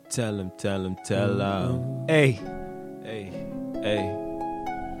Tell him. Hey.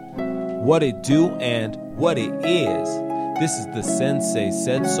 What it do and what it is. This is the Sensei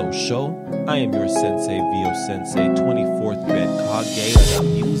Said So show. I am your Sensei, Vio Sensei, 24th Red Kage of the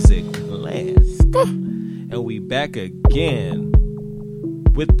music class. And we back again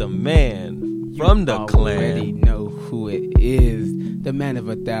with the man from the clan. You already know who it is. The man of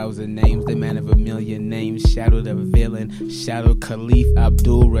 1,000 names, the man of 1,000,000 names. Shadow the villain, Shadow Khalif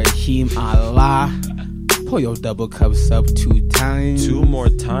Abdul Rahim Allah. Pull your double cups up 2 times. 2 more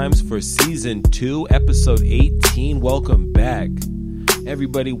times for season 2, episode 18. Welcome back.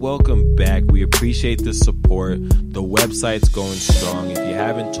 Everybody, welcome back. We appreciate the support. The website's going strong. If you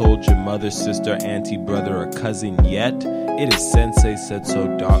haven't told your mother, sister, auntie, brother, or cousin yet, it is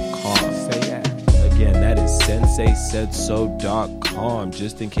senseisaidso.com. Say that. Again, that is senseisaidso.com,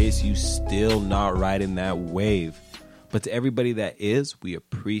 just in case you still not riding that wave. But to everybody that is, we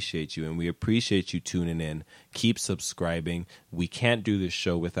appreciate you, and we appreciate you tuning in. Keep subscribing. We can't do this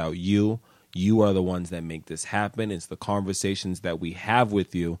show without you. You are the ones that make this happen. It's the conversations that we have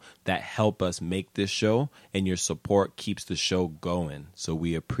with you that help us make this show, and your support keeps the show going. So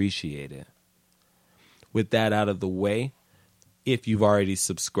we appreciate it. With that out of the way, if you've already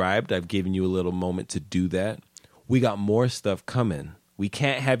subscribed, I've given you a little moment to do that. We got more stuff coming. We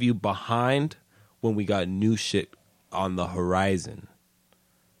can't have you behind when we got new shit on the horizon.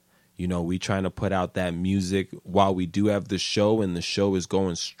 You know, we trying to put out that music while we do have the show, and the show is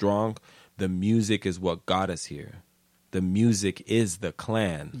going strong. The music is what got us here. The music is the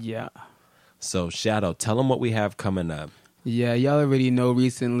clan. Yeah. So Shadow, tell them what we have coming up. Yeah, y'all already know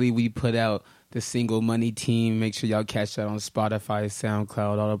recently we put out the single Money Team. Make sure y'all catch that on Spotify,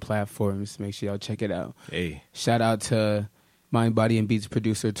 SoundCloud, all the platforms. Make sure y'all check it out. Hey. Shout out to Mind, Body, and Beats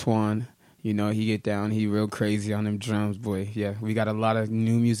producer Twan. You know, he get down. He real crazy on them drums, boy. Yeah, we got a lot of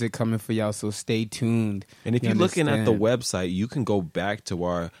new music coming for y'all, so stay tuned. And if you're looking at the website, you can go back to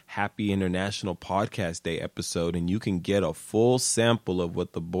our Happy International Podcast Day episode, and you can get a full sample of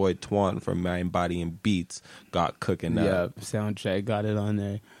what the boy Twan from Mind, Body, and Beats got cooking up. Yeah, soundtrack got it on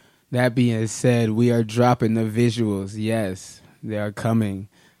there. That being said, we are dropping the visuals. Yes, they are coming.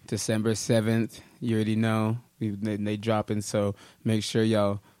 December 7th, you already know. They dropping, so make sure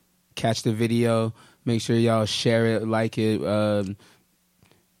y'all catch the video. Make sure y'all share it, like it,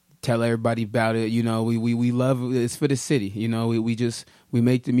 tell everybody about it. You know, we love it's for the city. You know, we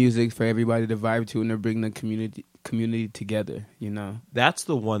make the music for everybody to vibe to and to bring the community together. You know, that's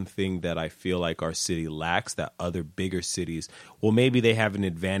the one thing that I feel like our city lacks that other bigger cities. Well, maybe they have an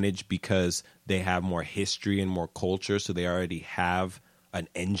advantage because they have more history and more culture, so they already have an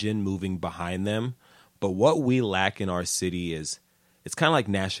engine moving behind them. But what we lack in our city is, it's kind of like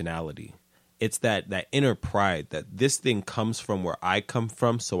nationality. It's that inner pride that this thing comes from where I come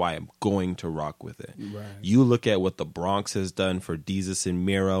from, so I am going to rock with it. Right. You look at what the Bronx has done for Desus and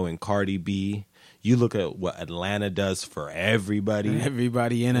Mero and Cardi B. You look at what Atlanta does for everybody.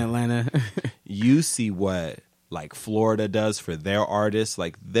 Everybody in Atlanta. You see what like Florida does for their artists.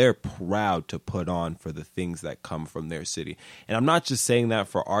 Like, they're proud to put on for the things that come from their city. And I'm not just saying that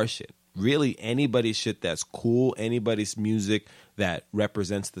for our shit. Really, anybody's shit that's cool, anybody's music that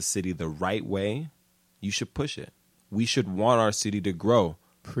represents the city the right way, you should push it. We should want our city to grow.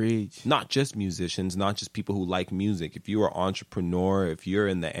 Preach. Not just musicians, not just people who like music. If you are an entrepreneur, if you're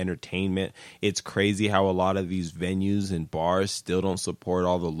in the entertainment, it's crazy how a lot of these venues and bars still don't support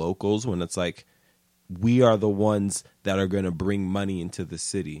all the locals, when it's like, we are the ones that are going to bring money into the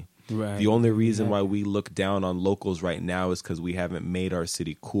city. Right. The only reason why we look down on locals right now is because we haven't made our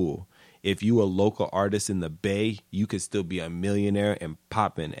city cool. If you a local artist in the Bay, you could still be a millionaire and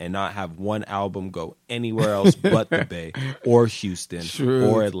popping and not have one album go anywhere else but the Bay or Houston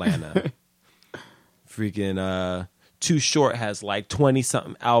or Atlanta. Freaking Too Short has like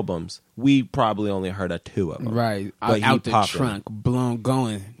 20-something albums. We probably only heard of 2 of them. Right. But out the popping, trunk, blown,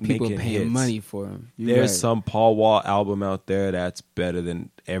 going. People making paying hits. money for him. There's some Paul Wall album out there that's better than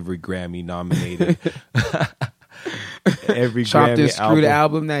every Grammy nominated. Every Chopped Grammy and Screwed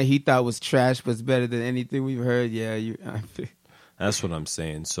album that he thought was trash but it's better than anything we've heard. Yeah, that's what I'm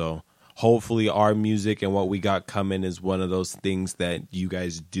saying. So hopefully our music and what we got coming is one of those things that you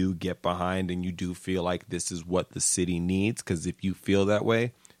guys do get behind and you do feel like this is what the city needs. Because if you feel that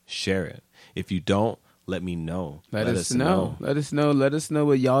way, share it. If you don't, let me know. Let us know. Let us know. Let us know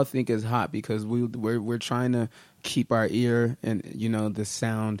what y'all think is hot, because we're trying to keep our ear and, you know, the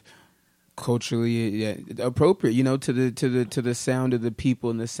sound culturally appropriate, you know, to the sound of the people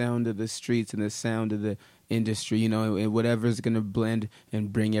and the sound of the streets and the sound of the industry, you know, and whatever is going to blend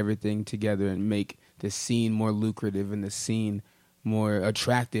and bring everything together and make the scene more lucrative and the scene more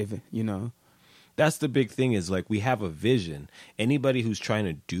attractive, you know. That's the big thing is like we have a vision. Anybody who's trying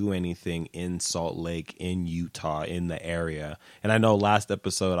to do anything in Salt Lake, in Utah, in the area, and I know last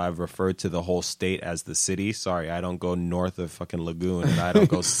episode I've referred to the whole state as the city. Sorry, I don't go north of fucking Lagoon and I don't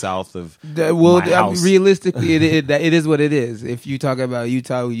go south of my house. Realistically, it is what it is. If you talk about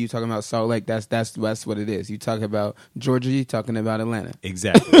Utah, you talking about Salt Lake. That's what it is. You talk about Georgia, you talking about Atlanta.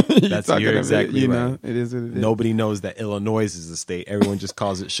 Exactly. You're exactly right. Know, it is what it is. Nobody knows that Illinois is a state. Everyone just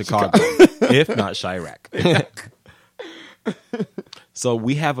calls it Chicago. If not Chirac. So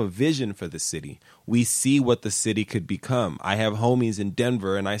we have a vision for the city. We see what the city could become. I have homies in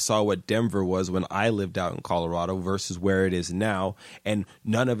Denver, and I saw what Denver was when I lived out in Colorado versus where it is now. And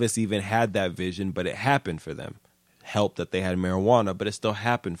none of us even had that vision, but it happened for them. Helped that they had marijuana, but it still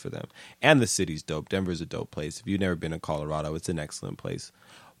happened for them. And the city's dope. Denver's a dope place. If you've never been to Colorado, it's an excellent place.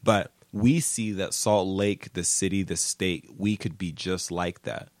 But we see that Salt Lake, the city, the state, we could be just like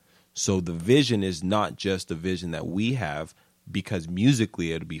that. So the vision is not just a vision that we have because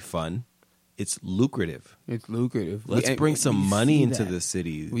musically it'll be fun. It's lucrative. It's lucrative. Let's bring some money into the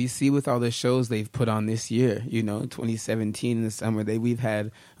city. We see with all the shows they've put on this year, 2017 in the summer, we've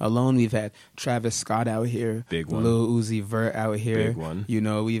had Travis Scott out here. Big one. Lil Uzi Vert out here. Big one.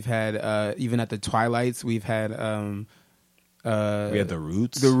 We've had, even at the Twilights, we've had... we had The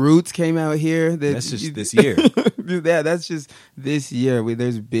Roots. The Roots came out here. That's just this year. Yeah, that's just this year.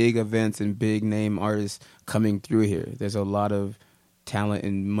 There's big events and big name artists coming through here. There's a lot of talent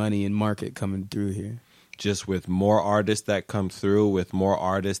and money and market coming through here. Just with more artists that come through, with more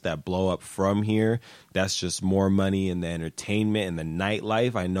artists that blow up from here, that's just more money in the entertainment and the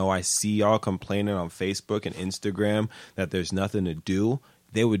nightlife. I know I see y'all complaining on Facebook and Instagram that there's nothing to do.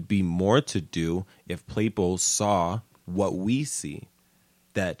 There would be more to do if people saw what we see,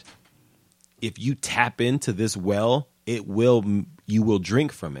 that if you tap into this well, you will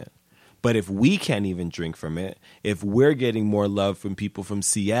drink from it. But if we can't even drink from it, if we're getting more love from people from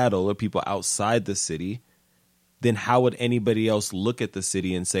Seattle or people outside the city, then how would anybody else look at the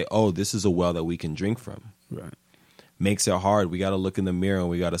city and say, oh, this is a well that we can drink from? Right. Makes it hard. We got to look in the mirror and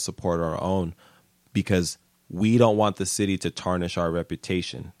we got to support our own because we don't want the city to tarnish our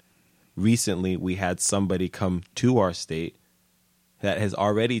reputation. Recently, we had somebody come to our state that has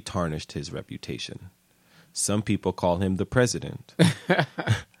already tarnished his reputation. Some people call him the president.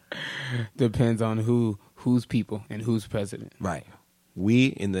 Depends on who's people and who's president. Right. We,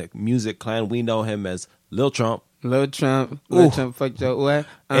 in the music clan, we know him as Lil Trump. Lil Trump. Lil Trump fucked your what?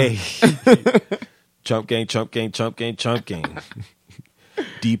 Hey. Trump gang, Trump gang, Trump gang, Trump gang.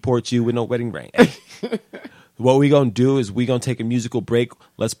 Deport you with no wedding ring. What we gonna do is we gonna take a musical break.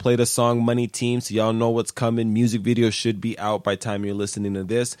 Let's play the song Money Team so y'all know what's coming. Music video should be out by the time you're listening to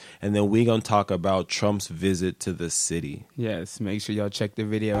this. And then we gonna talk about Trump's visit to the city. Yes, make sure y'all check the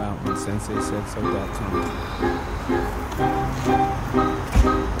video out on SenseiSaidSo.com.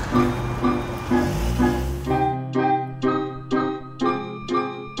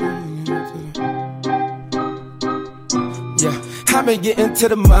 I've been getting to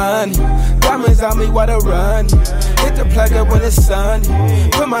the money. Diamonds on me while they run. Hit the plug up when it's sunny.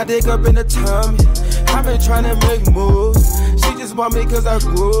 Put my dick up in the tummy. I've been trying to make moves. She just want me cause I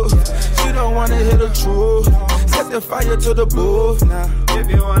grew. She don't wanna hear the truth. Set the fire to the booth now. If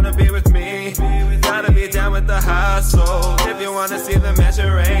you wanna be with me, gotta be down with the hustle. If you wanna see the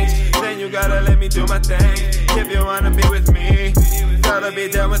measure range, then you gotta let me do my thing. If you wanna be with me, gotta be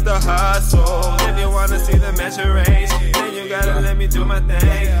down with the hustle. If you wanna see the measure range, then you gotta let me do my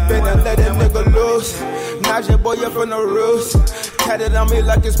thing. Better let that nigga loose. Najee boy up from the roof. Tatted on me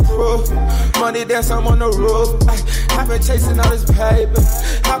like it's proof. Money dance, I'm on the roof. I've been chasing all this paper.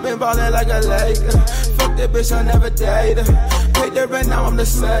 I've been ballin' like a Laker. Fuck that bitch, I never dated. Paid the rent, now I'm the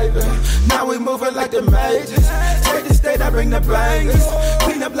savior. Now we moving like the majors. Take the state, I bring the bangers.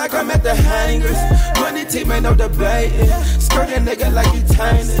 Clean up like I'm at the hangers. Money team ain't no debating. Skirt a nigga like he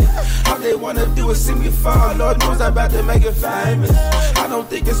tainted. All they wanna do is see me fall. Lord knows I'm about to make it famous. I don't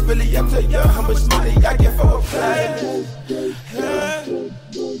think it's really up to you how much money I get for a play.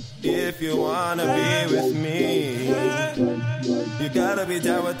 If you wanna be with me, you gotta be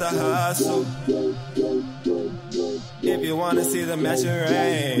down with the hustle. If you wanna see the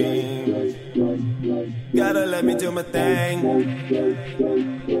measuring, gotta let me do my thing.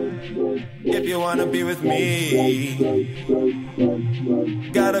 If you wanna be with me,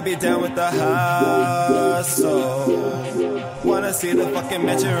 gotta be down with the hustle. Wanna see the fucking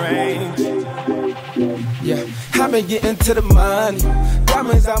measuring. Yeah, I've been getting to the money.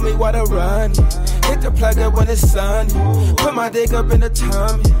 Diamonds on me, water run. Hit the plug up when it's sunny. Put my dick up in the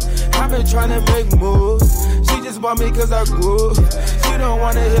tummy. I've been trying to make moves. She just want me cause I grew. She don't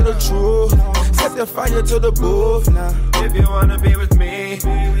wanna hear the truth. Set the fire to the booth now. If you wanna be with me,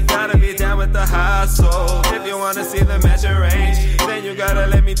 gotta be down with the hustle. If you wanna see the measure range, then you gotta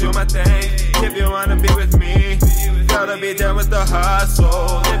let me do my thing. If you wanna be with me, gotta be down with the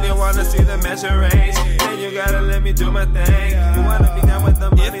hustle. If you wanna see the measure range, then you gotta let me do my thing. You wanna be down with the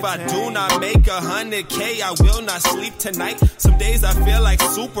money. If I do not make 100K, I will not sleep tonight. Some days I feel like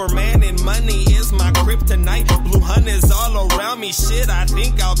Superman and money is my kryptonite. Blue hundreds all around me, shit, I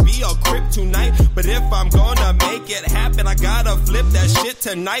think I'll be a kryptonite. But if I'm gonna make it happen, I gotta flip that shit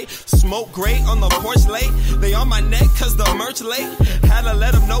tonight. Smoke great on the porch late. They on my neck cause the merch late. Had to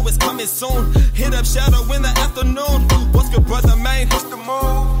let them know it's coming soon. Hit up Shadow in the afternoon. What's good, brother, man? What's the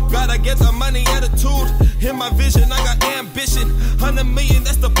move? Gotta get the money attitude. In my vision, I got ambition. 100 million,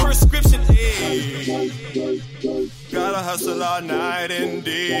 that's the prescription. Hey. Gotta hustle all night and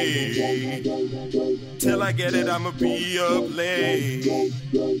day. Till I get it, I'ma be up late.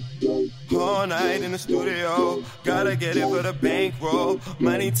 All night in the studio. Gotta get it for the bankroll.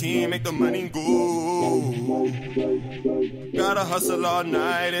 Money team, make the money go. Gotta hustle all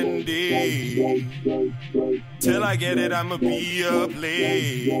night and day. Till I get it, I'ma be up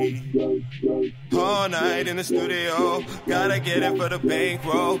late. All night in the studio. Gotta get it for the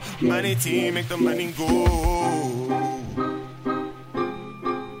bankroll. Money team, make the money go.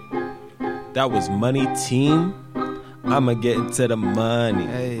 That was Money Team. I'ma get into the money.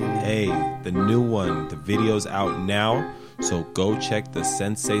 Hey, the new one. The video's out now. So go check the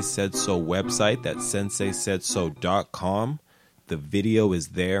Sensei Said So website. That's senseisaidso.com. The video is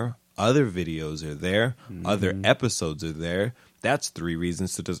there. Other videos are there. Mm-hmm. Other episodes are there. That's 3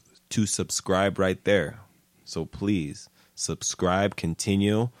 reasons to subscribe right there. So please, subscribe,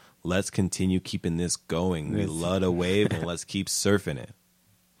 continue. Let's continue keeping this going. We love the wave, and let's keep surfing it.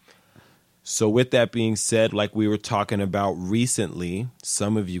 So with that being said, like we were talking about recently,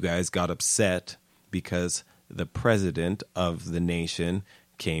 some of you guys got upset because the president of the nation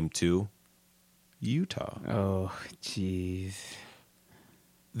came to Utah. Oh, jeez.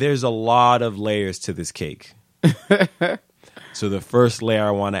 There's a lot of layers to this cake. So the first layer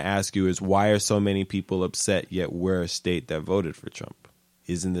I want to ask you is, why are so many people upset, yet we're a state that voted for Trump?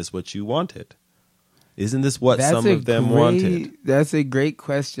 Isn't this what you wanted? Isn't this what some of them wanted? That's a great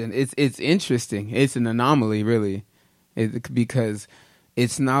question. It's interesting. It's an anomaly, really, because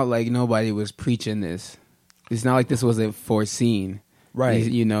it's not like nobody was preaching this. It's not like this wasn't foreseen. Right.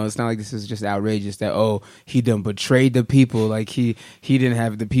 You know, it's not like this is just outrageous that, oh, he done betrayed the people. Like he didn't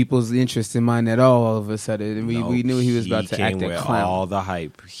have the people's interest in mind at all of a sudden. We knew he was about to act a clown. All the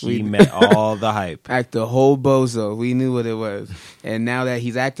hype. He met all the hype. Act a whole bozo. We knew what it was. And now that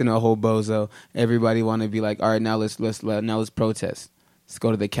he's acting a whole bozo, everybody want to be like, all right, now let's protest. Let's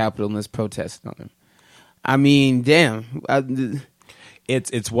go to the Capitol and let's protest on him. I mean, damn.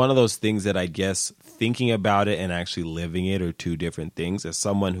 It's one of those things that I guess thinking about it and actually living it are two different things. As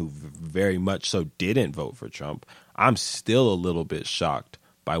someone who very much so didn't vote for Trump, I'm still a little bit shocked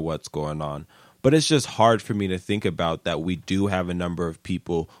by what's going on. But it's just hard for me to think about that we do have a number of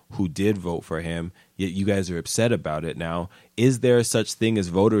people who did vote for him, yet you guys are upset about it now. Is there such thing as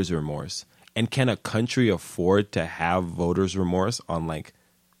voters' remorse? And can a country afford to have voters' remorse on like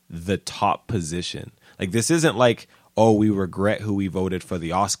the top position? Like, this isn't like, oh, we regret who we voted for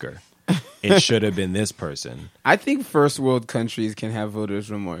the Oscar. It should have been this person. I think first world countries can have voters'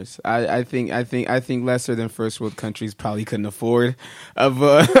 remorse. I think lesser than first world countries probably couldn't afford a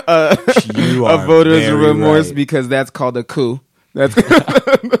voters' remorse, right, because that's called a coup. That's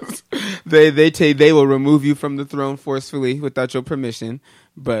they will remove you from the throne forcefully without your permission.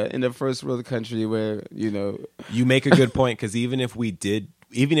 But in the first world country where, you know, you make a good point, because even if we didn't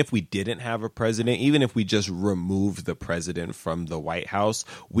have a president, even if we just removed the president from the White House,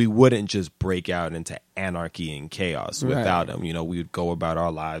 we wouldn't just break out into anarchy and chaos without him. You know, we would go about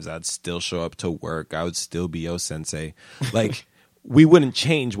our lives. I'd still show up to work. I would still be your sensei. Like, we wouldn't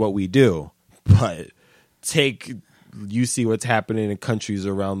change what we do. But you see what's happening in countries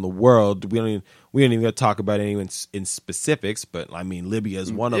around the world. We don't even talk about anyone in specifics, but I mean, Libya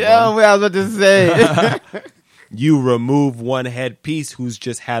is one of them. Yeah, I was about to say. You remove one headpiece who's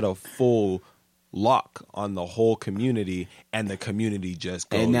just had a full lock on the whole community, and the community just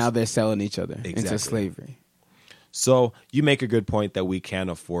goes. And now they're selling each other into slavery. So you make a good point that we can't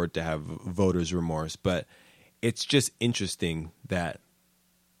afford to have voters' remorse, but it's just interesting that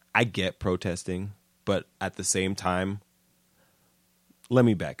I get protesting, but at the same time, let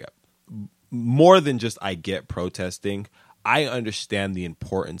me back up. more than just I get protesting. I understand the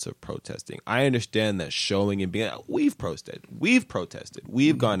importance of protesting. I understand that showing and being we've protested, we've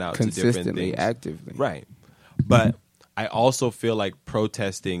gone out to different things actively, right? But I also feel like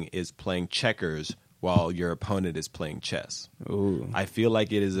protesting is playing checkers while your opponent is playing chess. Ooh. I feel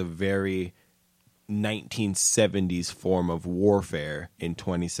like it is a very 1970s form of warfare in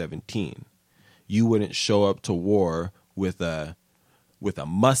 2017. You wouldn't show up to war with a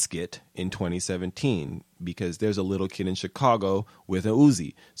musket in 2017 because there's a little kid in Chicago with an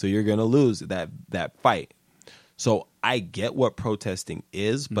Uzi. So you're going to lose that fight. So I get what protesting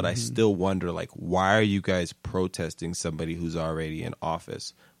is, but I still wonder, like, why are you guys protesting somebody who's already in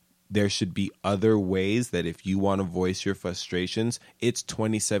office? There should be other ways that if you want to voice your frustrations, it's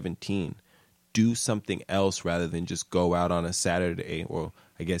 2017. Do something else rather than just go out on a Saturday, or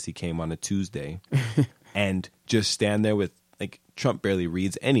I guess he came on a Tuesday, and just stand there with, like, Trump barely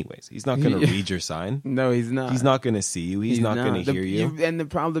reads anyways. He's not going to read your sign. No, he's not. He's not going to see you. He's not going to hear you. And the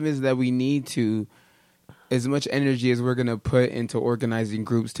problem is that we need to, as much energy as we're going to put into organizing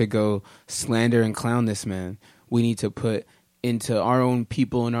groups to go slander and clown this man, we need to put into our own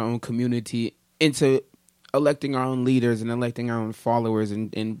people in our own community, into electing our own leaders and electing our own followers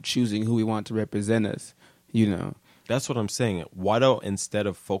and choosing who we want to represent us, you know. That's what I'm saying. Why don't, instead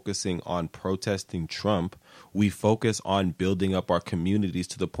of focusing on protesting Trump, we focus on building up our communities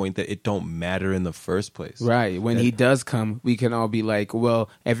to the point that it don't matter in the first place? Right. When he does come, we can all be like, well,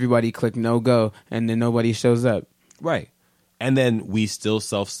 everybody click no go, and then nobody shows up. Right. And then we still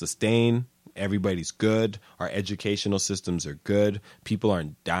self-sustain. Everybody's good. Our educational systems are good. People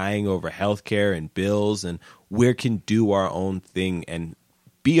aren't dying over healthcare and bills, and we can do our own thing and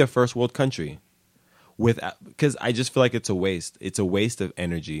be a first world country. Because I just feel like it's a waste. It's a waste of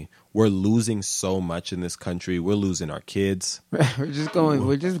energy. We're losing so much in this country. We're losing our kids. We're just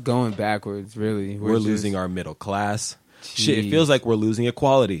going backwards, really. We're losing our middle class. Shit, it feels like we're losing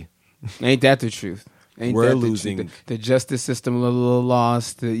equality. Ain't that the truth? We're losing the justice system a little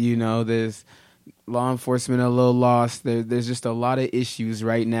lost. There's law enforcement a little lost. There's just a lot of issues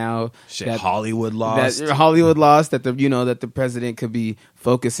right now. Hollywood lost. That the president could be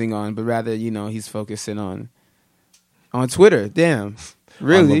focusing on, but rather he's focusing on Twitter. Damn,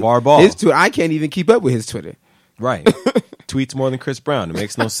 really? On LeVar Ball. His Twitter, I can't even keep up with his Twitter. Right, tweets more than Chris Brown. It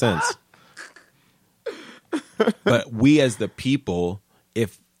makes no sense. But we as the people,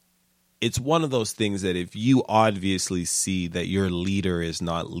 it's one of those things that if you obviously see that your leader is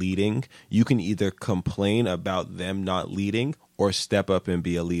not leading, you can either complain about them not leading or step up and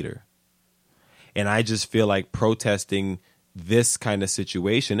be a leader. And I just feel like protesting this kind of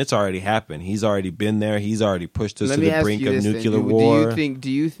situation, it's already happened. He's already been there. He's already pushed us to the brink of nuclear war.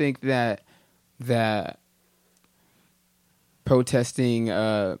 Do you think that protesting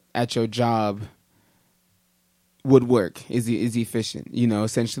at your job would work? Is efficient?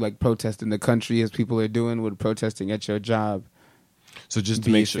 Essentially like protesting the country as people are doing, would protesting at your job. So just to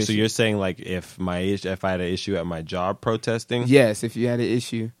make sure, so you're saying like if I had an issue at my job protesting? Yes, if you had an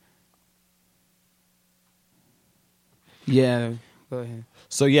issue. Yeah, go ahead.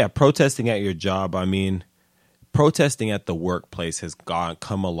 So yeah, protesting at your job, I mean, protesting at the workplace has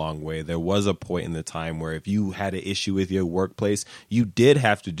come a long way. There was a point in the time where if you had an issue with your workplace, you did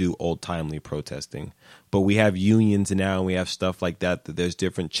have to do old-timely protesting. But we have unions now and we have stuff like that there's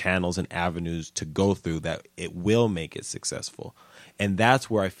different channels and avenues to go through that it will make it successful. And that's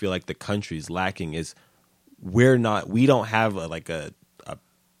where I feel like the country's lacking is we don't have a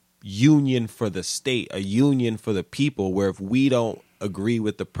union for the state, a union for the people, where if we don't agree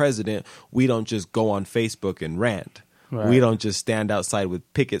with the president, we don't just go on Facebook and rant. Right. We don't just stand outside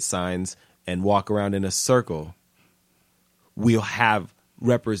with picket signs and walk around in a circle. We'll have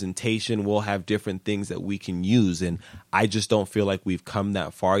representation. We'll have different things that we can use. And I just don't feel like we've come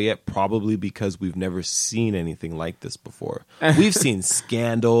that far yet, probably because we've never seen anything like this before. We've seen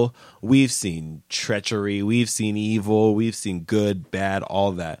scandal. We've seen treachery. We've seen evil. We've seen good, bad,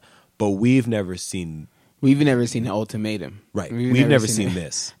 all that. But we've never seen an ultimatum. Right. We've never seen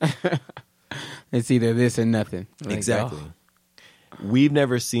this. It's either this or nothing. Exactly. We've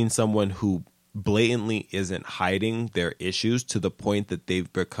never seen someone who blatantly isn't hiding their issues to the point that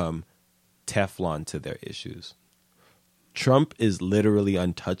they've become Teflon to their issues. Trump is literally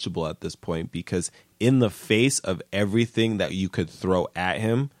untouchable at this point because in the face of everything that you could throw at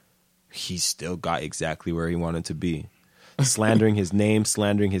him, he still got exactly where he wanted to be. Slandering his name,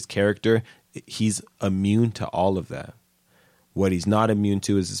 slandering his character, he's immune to all of that. What he's not immune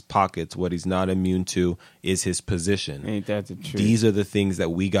to is his pockets. What he's not immune to is his position. Ain't that the truth? These are the things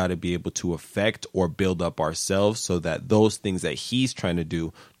that we got to be able to affect or build up ourselves so that those things that he's trying to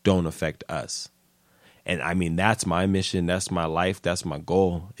do don't affect us. And I mean, that's my mission. That's my life. That's my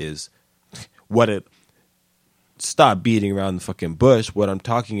goal, is stop beating around the fucking bush. What I'm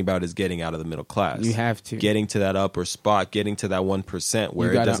talking about is getting out of the middle class. You have to. Getting to that upper spot, getting to that 1%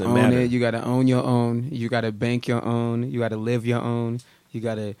 where it doesn't own matter. You got to own your own. You got to bank your own. You got to live your own. You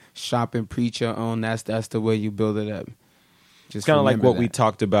got to shop and preach your own. That's the way you build it up. It's kind of like what we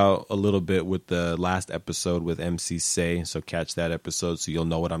talked about a little bit with the last episode with MC Say. So catch that episode so you'll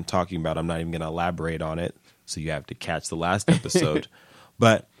know what I'm talking about. I'm not even going to elaborate on it. So you have to catch the last episode.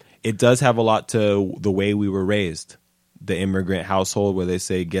 But it does have a lot to the way we were raised. The immigrant household where they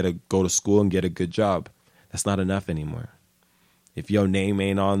say go to school and get a good job. That's not enough anymore. If your name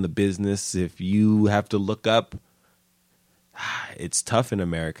ain't on the business, if you have to look up, it's tough in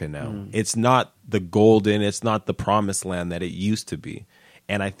America now. It's not it's not the promised land that it used to be.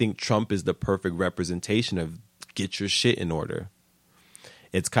 And I think Trump is the perfect representation of get your shit in order.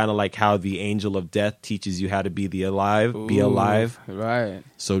 It's kind of like how the angel of death teaches you how to be alive. Right.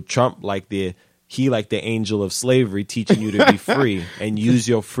 So Trump, like the angel of slavery, teaching you to be free and use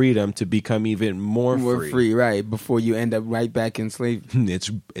your freedom to become even more free. Right, before you end up right back in slavery.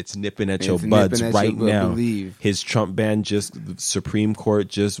 It's nipping at your buds right now. His Trump ban the Supreme Court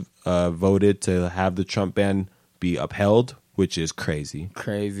just voted to have the Trump ban be upheld, which is crazy.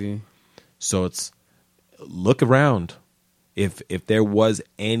 So look around. If there was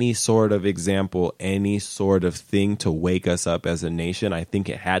any sort of example, any sort of thing to wake us up as a nation, I think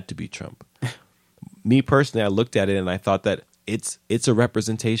it had to be Trump. Me personally, I looked at it and I thought that it's a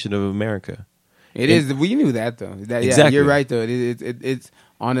representation of America. It is. We knew that though. Exactly. Yeah, you're right though. It's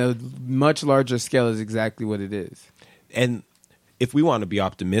on a much larger scale is exactly what it is. And if we want to be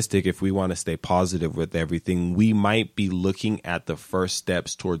optimistic, if we want to stay positive with everything, we might be looking at the first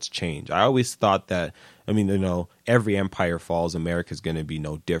steps towards change. I always thought that, every empire falls. America's going to be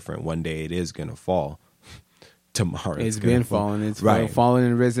no different. One day it is going to fall. Tomorrow it's been falling. It's fallen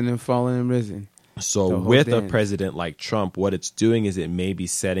and risen and fallen and risen. So with a president like Trump, what it's doing is it may be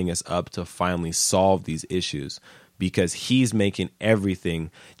setting us up to finally solve these issues, because he's making everything,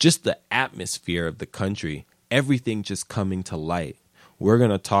 just the atmosphere of the country, everything just coming to light. We're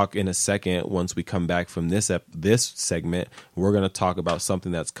going to talk in a second, once we come back from this segment, we're going to talk about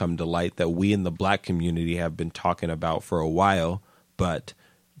something that's come to light that we in the black community have been talking about for a while, but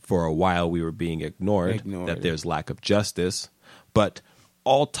for a while we were being ignored. That there's lack of justice. But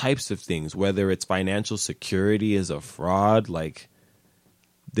all types of things, whether it's financial security is a fraud, like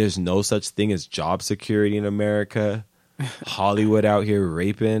there's no such thing as job security in America. Hollywood out here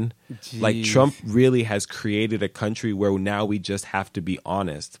raping. Jeez. Like Trump really has created a country where now we just have to be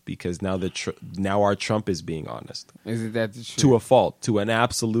honest, because now our Trump is being honest. Is that the truth? To a fault, to an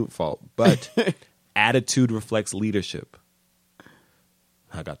absolute fault. But attitude reflects leadership.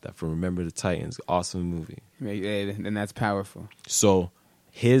 I got that from Remember the Titans. Awesome movie. And that's powerful. So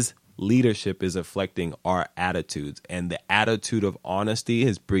his leadership is reflecting our attitudes, and the attitude of honesty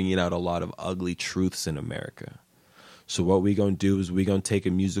is bringing out a lot of ugly truths in America. So what we're going to do is we're going to take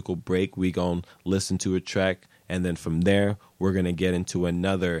a musical break. We're going to listen to a track. And then from there, we're going to get into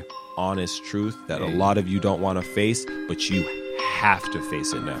another honest truth that a lot of you don't want to face, but you have to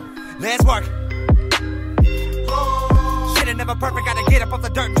face it now. Let's work. Shit ain't never perfect. Gotta get up off the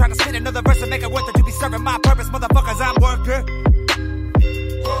dirt and try to spit another verse and make it worth it to be serving my purpose. Motherfuckers, I'm working.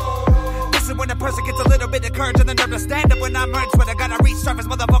 Listen when a person gets a little bit of courage and the nerve to stand up when I'm hurt. Swear I gotta reach surface.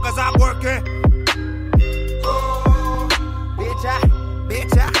 Motherfuckers, I'm working. Bitch,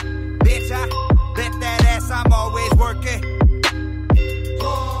 I bet that ass, I'm always working.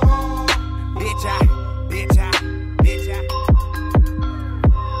 Bitch, I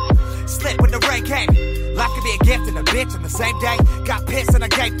slip when the rain came. Life could be a gift and a bitch on the same day. Got pissed and I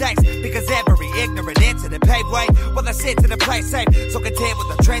gave thanks, because every ignorant incident paved way. Well, I sit to the place safe, so content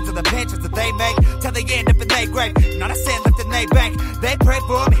with the trends and the pensions that they make, till they end up in their grave. Not a cent left in their bank. They pray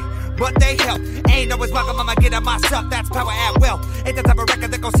for me, but they help. Ain't always welcome, I'ma get on myself. That's power at will. Ain't the type of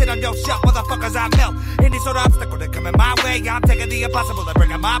record that gon' sit on your shelf. Motherfuckers, I melt. Any sort of obstacle that come in my way, I'm taking the impossible and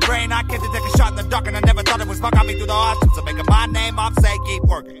bringing my brain. I came to take a shot in the dark and I never thought it was fun. Got me through the hardships of making my name. I'm saying keep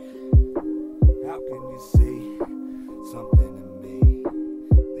working. How can you see something in me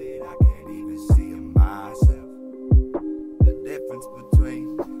that I can't even see in myself? The difference between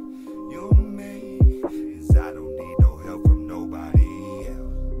you and me is I don't need no help from nobody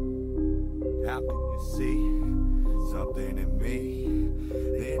else. How can you see something in me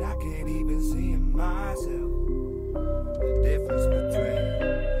that I can't even see in myself? The difference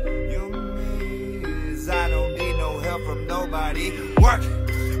nobody. Work.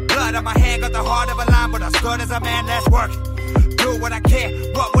 Blood on my hand, got the heart of a lion, but I stood as a man. Let's work. Do what I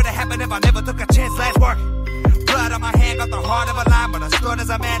can. What would have happened if I never took a chance? Let's work. Blood on my hand, got the heart of a lion, but I stood as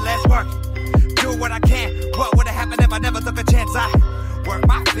a man. Let's work. Do what I can. What would have happened if I never took a chance? I work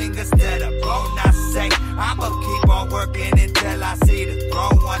my fingers to the bone. I say I'ma keep on working until I see the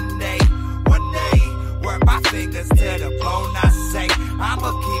throne one day. One day. Work my fingers to the bone. I say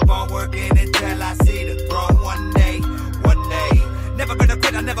I'ma keep on working until I see the throne one day. One day. Never gonna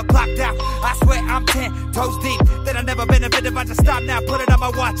quit, I never clocked out. I swear I'm 10 toes deep. That I never benefit if I just stop now. Put it on my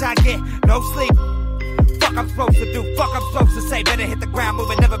watch, I get no sleep. Fuck I'm supposed to do, fuck I'm supposed to say. Better hit the ground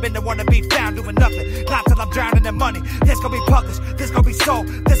moving, never been the one to be found doing nothing. Not till I'm drowning in money. This gonna be published, this gonna be sold.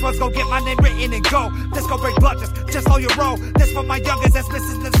 This one's gonna get my name written in gold. This gonna break budgets, just hold your roll. This for my youngest that's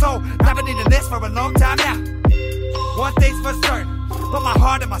missing the soul. I've been needing this for a long time now. One thing's for certain, put my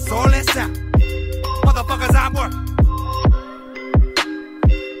heart and my soul in sound. Motherfuckers, I'm work.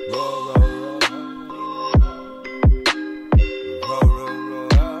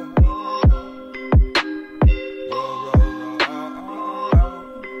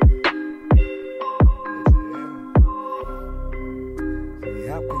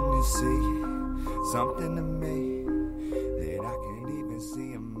 Something to me that I can't even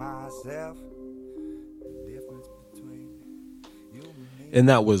see in myself. The difference between you and me. And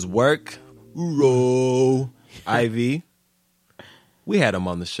that was Work. Uro. Ivy. We had him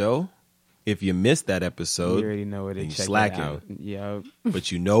on the show. If you missed that episode, You already know where to then you check it slacking. out. Yep.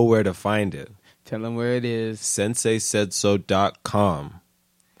 But you know where to find it. Tell them where it is. SenseiSaidSo.com.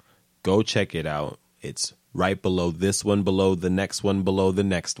 Go check it out. It's right below this one, below the next one, below the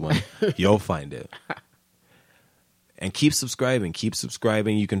next one. You'll find it. And keep subscribing. Keep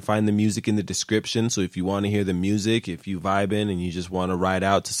subscribing. You can find the music in the description. So if you want to hear the music, if you vibe in and you just want to ride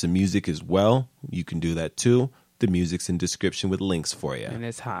out to some music as well, you can do that too. The music's in description with links for you. And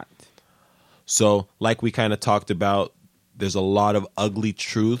it's hot. So like we kind of talked about, there's a lot of ugly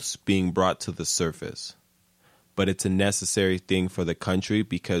truths being brought to the surface. But it's a necessary thing for the country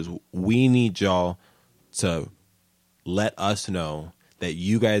because we need y'all to let us know that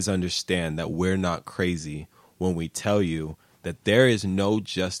you guys understand that we're not crazy when we tell you that there is no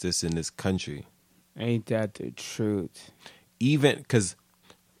justice in this country. Ain't that the truth? Even because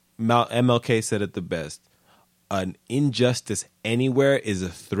MLK said it the best. An injustice anywhere is a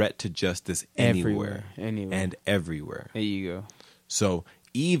threat to justice anywhere. Anywhere. And everywhere. There you go. So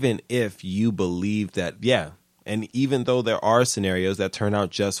even if you believe that, yeah, and even though there are scenarios that turn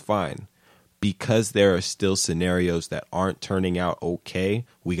out just fine, because there are still scenarios that aren't turning out okay,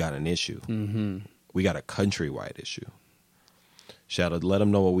 we got an issue. Mm-hmm. We got a countrywide issue. Shadow, let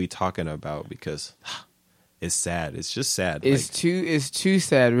them know what we talking about because it's sad. It's just sad. It's too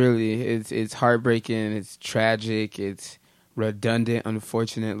sad, really. It's heartbreaking. It's tragic. It's redundant.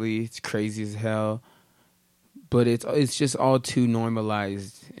 Unfortunately, it's crazy as hell. But it's just all too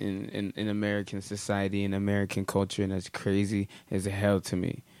normalized in American society and American culture, and it's crazy as hell to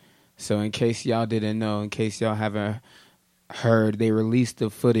me. So in case y'all didn't know, in case y'all haven't heard, they released the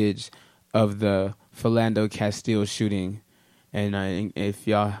footage of the Philando Castile shooting. And if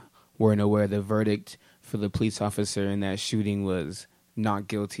y'all weren't aware, the verdict for the police officer in that shooting was not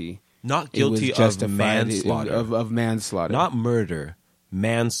guilty. Not guilty of manslaughter. Of manslaughter. Not murder,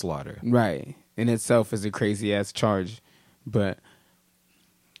 manslaughter. Right. In itself is a crazy-ass charge. But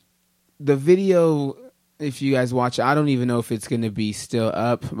the video, if you guys watch it, I don't even know if it's going to be still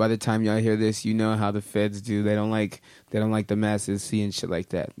up by the time y'all hear this. You know how the feds do. They don't like the masses seeing shit like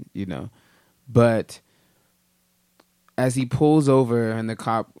that, you know. But as he pulls over and the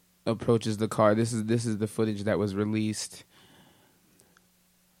cop approaches the car, this is the footage that was released.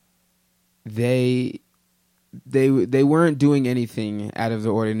 They weren't doing anything out of the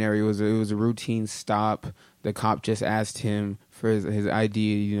ordinary. It was a routine stop. The cop just asked him for his ID,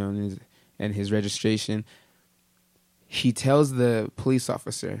 you know, and his registration. He tells the police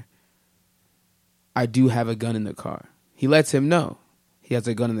officer, "I do have a gun in the car." He lets him know he has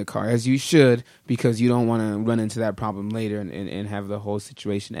a gun in the car, as you should, because you don't want to run into that problem later and have the whole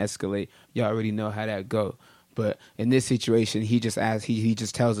situation escalate. You already know how that go. But in this situation, he just asks, he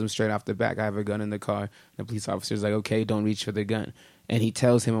just tells him straight off the back, "I have a gun in the car." The police officer's like, "Okay, don't reach for the gun." And he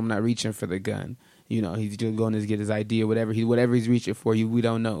tells him, "I'm not reaching for the gun." You know, he's just going to get his ID or whatever he's reaching for. We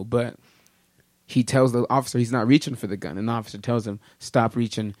don't know. But he tells the officer he's not reaching for the gun. And the officer tells him, stop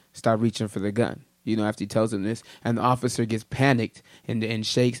reaching for the gun. You know, after he tells him this, and the officer gets panicked and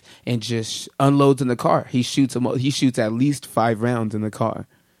shakes and just unloads in the car. He shoots at least 5 rounds in the car,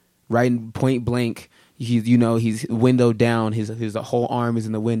 right in point blank. He's windowed down. His whole arm is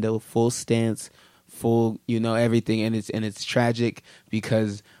in the window, full stance, full, everything, and it's tragic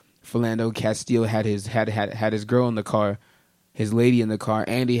because Philando Castile had his girl in the car, his lady in the car,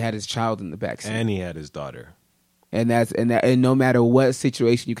 and he had his child in the backseat, And he had his daughter. and no matter what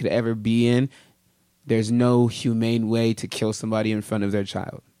situation you could ever be in, there's no humane way to kill somebody in front of their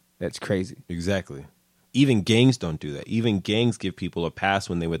child. That's crazy. Exactly. Even gangs don't do that. Even gangs give people a pass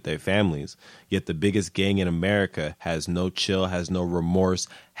when they're with their families. Yet the biggest gang in America has no chill, has no remorse,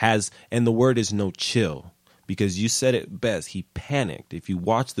 and the word is no chill. Because you said it best. He panicked. If you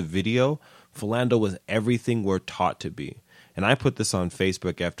watch the video, Philando was everything we're taught to be. And I put this on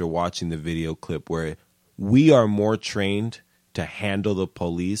Facebook after watching the video clip where we are more trained to handle the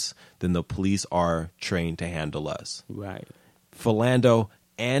police than the police are trained to handle us. Right. Philando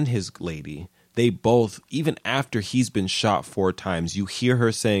and his lady, they both, even after he's been shot 4 times, you hear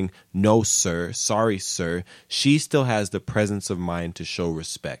her saying, "No, sir, sorry, sir." She still has the presence of mind to show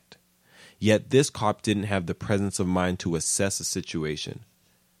respect. Yet this cop didn't have the presence of mind to assess a situation.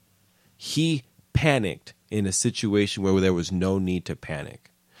 He panicked in a situation where there was no need to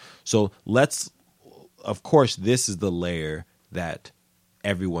panic. So of course, this is the layer that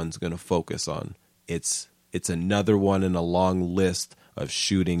everyone's going to focus on. It's another one in a long list of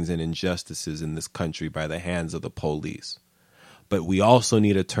shootings and injustices in this country by the hands of the police. But we also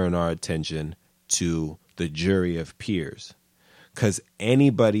need to turn our attention to the jury of peers. Because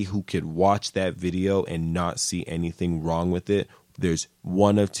anybody who could watch that video and not see anything wrong with it, there's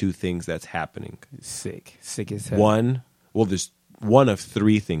one of 2 things that's happening. Sick as hell. There's one of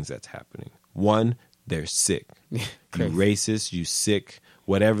 3 things that's happening. 1, they're sick. You racist, you sick,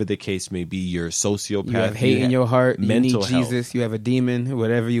 whatever the case may be, you're a sociopath. You have hate in your heart, you need mental Jesus, health. you have a demon,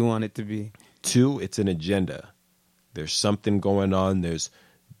 whatever you want it to be. 2, it's an agenda. There's something going on.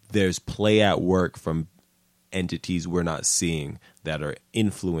 There's play at work from entities we're not seeing that are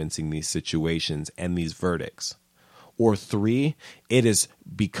influencing these situations and these verdicts. Or 3, it has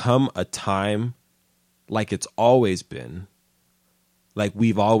become a time like it's always been, like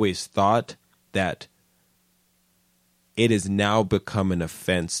we've always thought, that it has now become an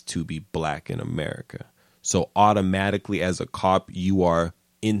offense to be black in America. So automatically as a cop, you are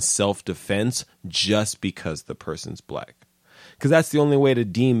in self-defense just because the person's black. Because that's the only way to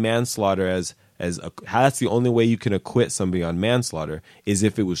deem manslaughter that's the only way you can acquit somebody on manslaughter, is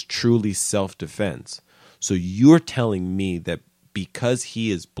if it was truly self-defense. So you're telling me that because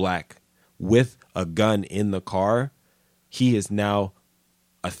he is black with a gun in the car, he is now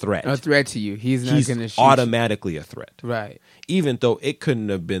a threat. A threat to you. He's not going to shoot automatically a threat. Right. Even though it couldn't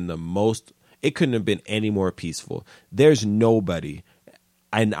have been any more peaceful. There's nobody,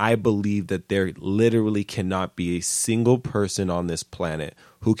 and I believe that there literally cannot be a single person on this planet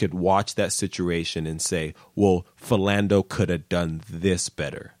who could watch that situation and say, well, Philando could have done this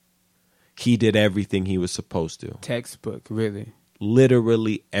better. He did everything he was supposed to. Textbook, really.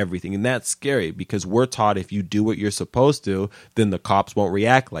 Literally everything. And that's scary because we're taught if you do what you're supposed to, then the cops won't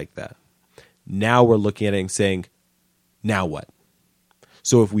react like that. Now we're looking at it and saying, now what?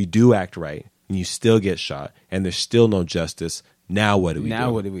 So if we do act right and you still get shot and there's still no justice, now what do we do?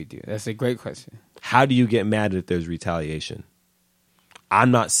 Now what do we do? That's a great question. How do you get mad if there's retaliation?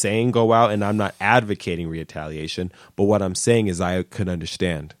 I'm not saying go out and I'm not advocating retaliation, but what I'm saying is I could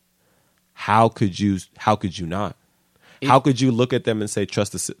understand. How could you not? How could you look at them and say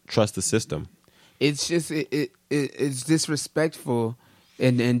trust the system? It's just it's disrespectful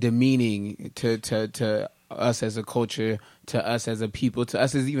and demeaning to us as a culture, to us as a people, to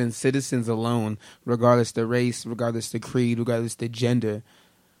us as even citizens alone, regardless the race, regardless the creed, regardless the gender.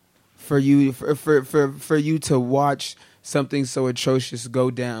 For you to watch something so atrocious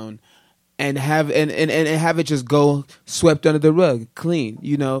go down and have it just go swept under the rug, clean.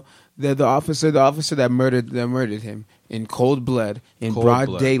 You know, the officer that murdered him in cold blood, in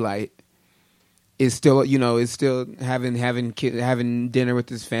broad daylight, is still having dinner with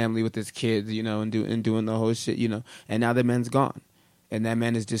his family, with his kids, you know, and doing the whole shit, you know. And now that man's gone, and that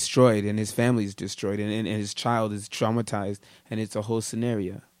man is destroyed, and his family is destroyed, and his child is traumatized, and it's a whole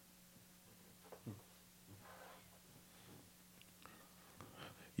scenario.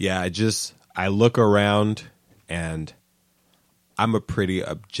 Yeah, I look around and I'm a pretty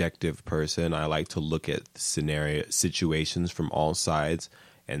objective person. I like to look at situations from all sides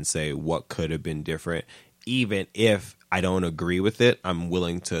and say what could have been different. Even if I don't agree with it, I'm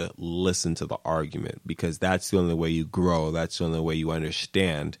willing to listen to the argument because that's the only way you grow. That's the only way you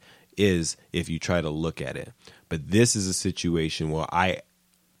understand is if you try to look at it. But this is a situation where I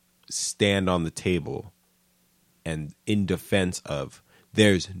stand on the table and in defense of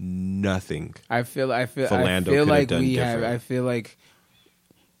there's nothing. I feel like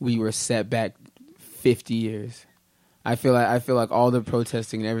we were set back 50 years. I feel like all the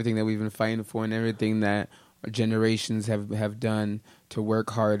protesting and everything that we've been fighting for and everything that our generations have done to work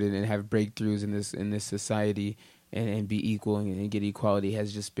hard and have breakthroughs in this society and be equal and get equality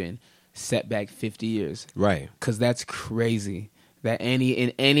has just been set back 50 years. Right. Because that's crazy. That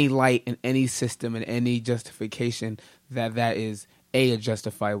in any light, in any system, in any justification, that is A, a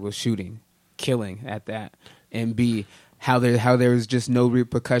justifiable shooting, killing at that, and B, how there is just no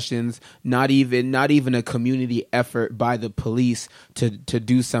repercussions, not even a community effort by the police to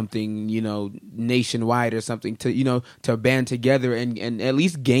do something, nationwide or something to band together and at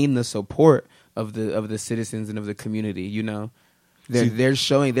least gain the support of the citizens and of the community. They're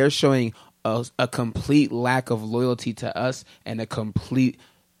showing a complete lack of loyalty to us and a complete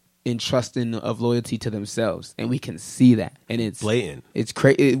entrusting of loyalty to themselves, and we can see that, and it's blatant. It's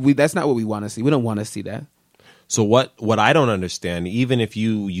crazy. That's not what we want to see. We don't want to see that. So what I don't understand, even if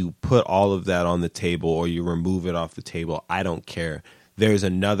you put all of that on the table or you remove it off the table, I don't care. There's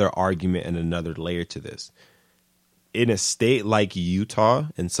another argument and another layer to this. In a state like Utah,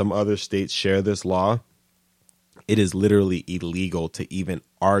 and some other states share this law, it is literally illegal to even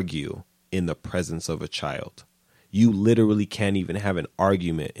argue in the presence of a child. You literally can't even have an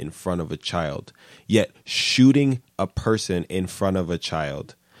argument in front of a child. Yet shooting a person in front of a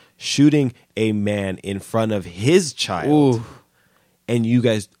child, shooting a man in front of his child, ooh, and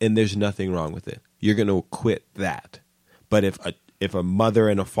there's nothing wrong with it. You're going to quit that. But if a mother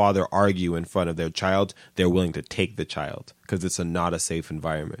and a father argue in front of their child, they're willing to take the child because it's not a safe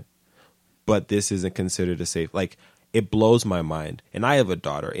environment. But this isn't considered a safe, it blows my mind. And I have a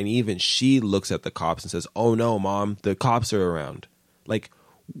daughter, and even she looks at the cops and says, "Oh no, Mom, the cops are around."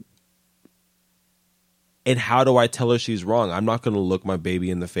 And how do I tell her she's wrong? I'm not going to look my baby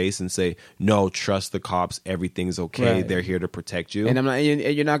in the face and say, "No, trust the cops. Everything's okay. Right. They're here to protect you." And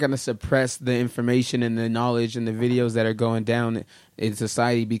you're not going to suppress the information and the knowledge and the videos that are going down in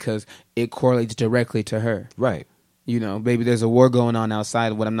society because it correlates directly to her. Right. Baby, there's a war going on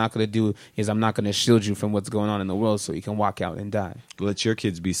outside. What I'm not going to do is I'm not going to shield you from what's going on in the world so you can walk out and die. Let your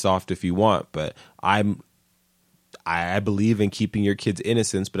kids be soft if you want, but I believe in keeping your kids'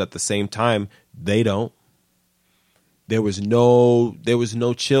 innocence, but at the same time, they don't. There was no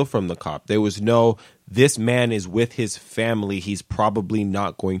chill from the cop. There was no, this man is with his family. He's probably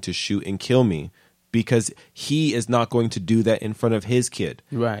not going to shoot and kill me because he is not going to do that in front of his kid.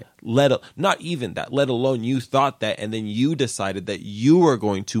 Right. Not even that, let alone you thought that, and then you decided that you were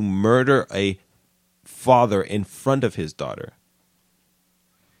going to murder a father in front of his daughter.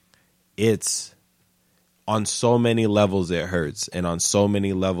 It's, on so many levels it hurts, and on so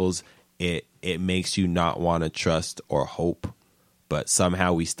many levels it makes you not want to trust or hope, but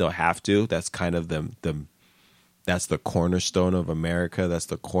somehow we still have to. That's kind of that's the cornerstone of America. That's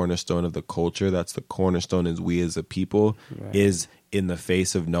the cornerstone of the culture. That's the cornerstone as we as a people, right, is in the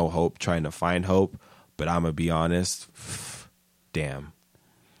face of no hope, trying to find hope. But I'm going to be honest, damn.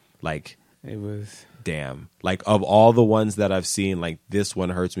 It was... Damn. Of all the ones that I've seen, this one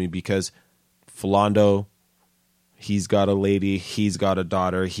hurts me because Philando, he's got a lady, he's got a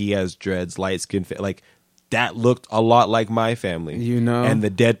daughter, he has dreads, light skin, that looked a lot like my family. And the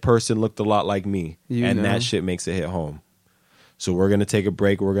dead person looked a lot like me. That shit makes it hit home. So we're going to take a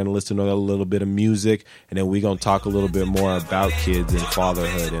break. We're going to listen to a little bit of music, and then we're going to talk a little bit more about kids and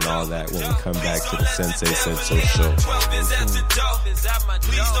fatherhood and all that when we come back to the Sensei Said So show. 12 is at the door.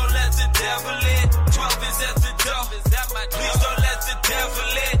 Please don't let the devil in. 12 is at the door. Please don't let the devil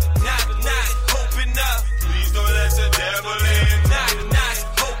in. Knock, knock, open up. Please don't let the devil in. Knock, knock,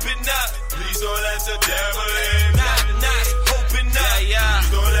 open up. Please don't let the devil in. Knock, knock, open up.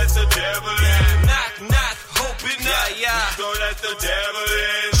 Please don't let the devil in. Knock, knock, open up. Please don't let the devil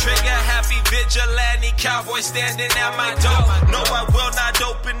in. Trigger happy vigilante cowboy standing at my door. No, I will not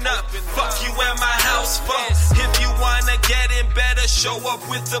open up. Fuck you and my house phone. If you wanna get in, better show up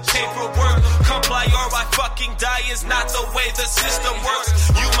with the paperwork. Comply or I fucking die is not the way the system works.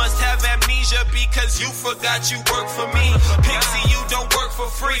 You must have amnesia because you forgot you work for me. Pixie, you don't work for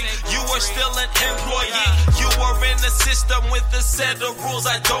free. You are still an employee. You are in the system with a set of rules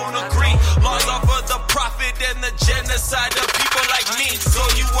I don't agree. Laws are for the profit and the genocide of people like me. So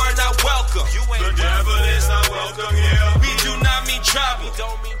you are not welcome. The devil is not welcome here. We do not mean trouble,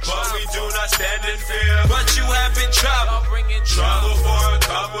 but we do not stand in fear. But you have been trouble for a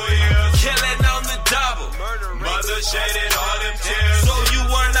couple years. Killing on the double, mother shedding all them tears. So you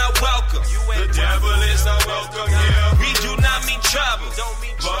are not welcome. The devil is not welcome here. We do not mean trouble,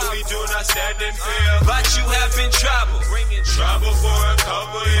 but we do not stand in fear. But you have been trouble for a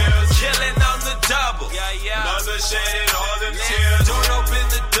couple years. Killing on the double, mother shedding all them tears. Don't open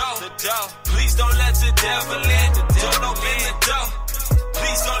the door. Please don't let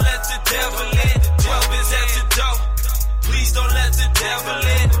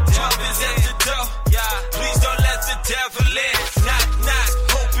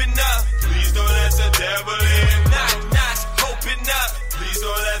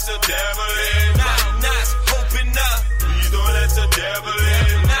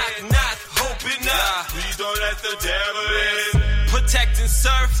the devil is. Protect and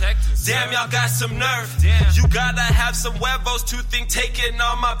serve. Damn, y'all got some nerve. You gotta have some huevos to think taking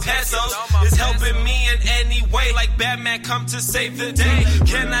all my pesos is helping me in any way. Like Batman come to save the day.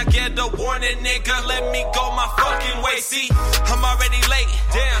 Can I get a warning, nigga? Let me go my fucking way. See, I'm already late.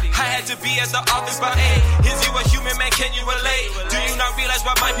 Damn, I had to be at the office by 8. Is you a human, man? Can you relate? Do you not realize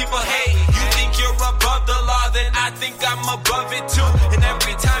why my people hate? You think you're above the law, then I think I'm above it too. And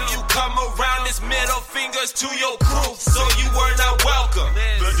every time you come around, it's middle fingers to your crew. So you were not welcome.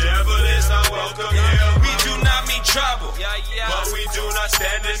 The devil is not welcome here. We do not mean trouble, but we do not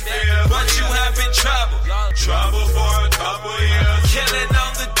stand in fear. But you have been trouble for a couple years. Killing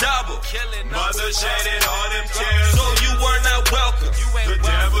on the double, mother shedding all them tears. So you were not welcome. The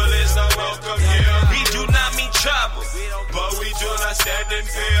devil is not welcome here. We do not mean trouble, but we do not stand in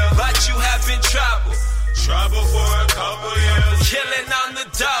fear. But you have been trouble for a couple years. Killing on the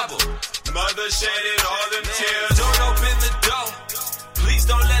double, mother shedding all them tears. Don't open the door. Please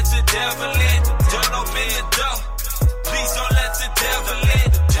don't let the devil in. Don't open the door. Please don't let the devil in.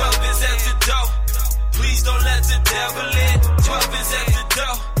 12 is at the door. Please don't let the devil in. 12 is at the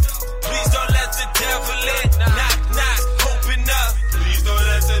door. Please don't let the devil in. Knock, knock, open up. Please don't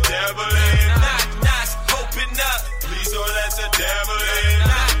let the devil in. Knock, knock, open up. Please don't let the devil in.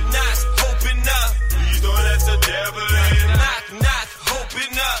 Knock, knock, open up. Please don't let the devil in. Knock, knock,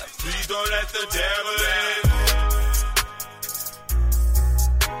 open up. Please don't let the devil in.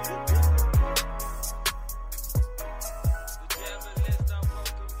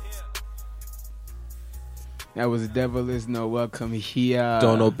 That was Devil Is No Welcome Here.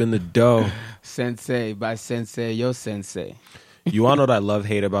 Don't open the door. Sensei by Sensei, yo sensei. You want to know what I love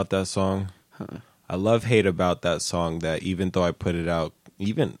hate about that song? I love hate about that song that even though I put it out,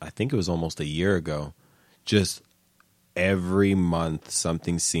 even I think it was almost a year ago, just every month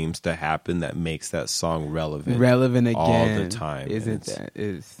something seems to happen that makes that song relevant again all the time. Isn't that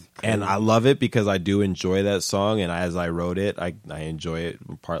is crazy. And I love it because I do enjoy that song, and as I wrote it, I enjoy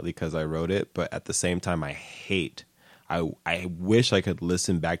it partly because I wrote it, but at the same time I wish I could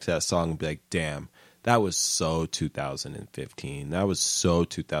listen back to that song and be like, damn, that was so 2015. That was so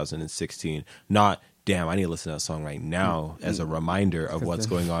 2016. Not, damn, I need to listen to that song right now as a reminder of what's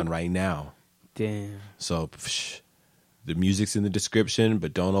going on right now. Damn. So, the music's in the description,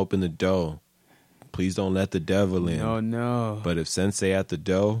 but don't open the door. Please don't let the devil in. No. But if Sensei at the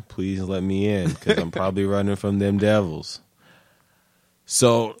door, please let me in, because I'm probably running from them devils.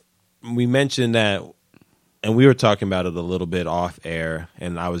 So we mentioned that, and we were talking about it a little bit off air,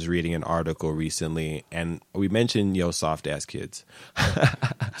 and I was reading an article recently, and we mentioned, soft-ass kids.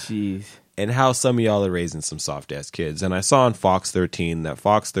 Jeez. And how some of y'all are raising some soft-ass kids. And I saw on Fox 13 that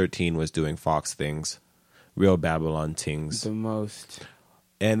Fox 13 was doing Fox things. Real Babylon things. The most.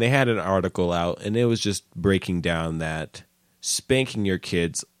 And they had an article out, and it was just breaking down that spanking your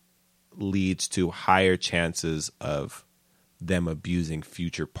kids leads to higher chances of them abusing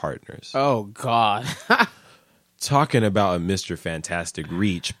future partners. Oh, God. Talking about a Mr. Fantastic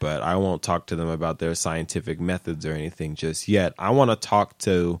reach, but I won't talk to them about their scientific methods or anything just yet. I want to talk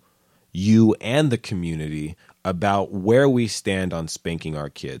to you and the community about where we stand on spanking our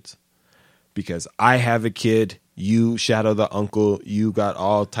kids. Because I have a kid, you, Shadow the uncle, you got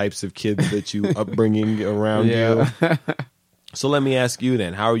all types of kids that you upbringing around you. So let me ask you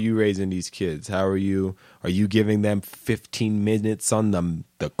then, how are you raising these kids? How are you giving them 15 minutes on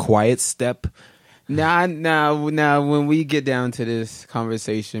the quiet step? Now, when we get down to this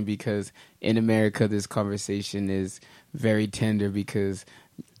conversation, because in America, this conversation is very tender because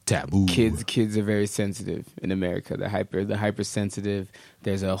taboo. Kids are very sensitive in America. The hypersensitive.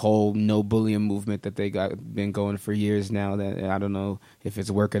 There's a whole no bullying movement that been going for years now. That I don't know if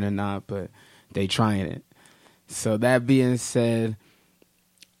it's working or not, but they trying it. So that being said,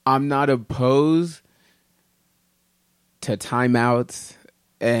 I'm not opposed to timeouts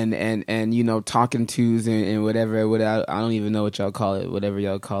and talking tos and whatever. I don't even know what y'all call it. Whatever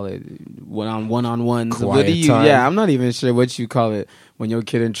y'all call it, one-on-ones. Quiet time. Yeah, I'm not even sure what you call it when your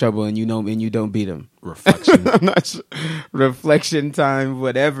kid in trouble and you don't beat him. Reflection. I'm not sure. Reflection time,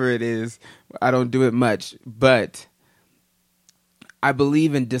 whatever it is. I don't do it much, but I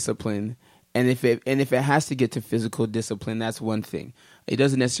believe in discipline. And if it has to get to physical discipline, that's one thing. It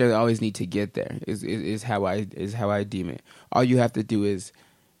doesn't necessarily always need to get there. Is how I deem it. All you have to do is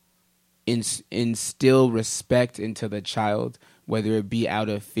instill respect into the child, whether it be out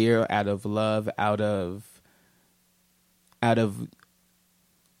of fear, out of love, out of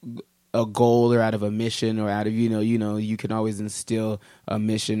a goal or out of a mission or out of you can always instill a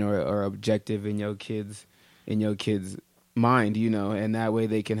mission or objective in your kids mind, and that way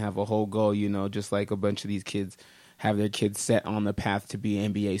they can have a whole goal, just like a bunch of these kids have their kids set on the path to be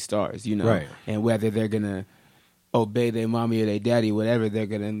NBA stars, Right. and whether they're gonna obey their mommy or their daddy, whatever,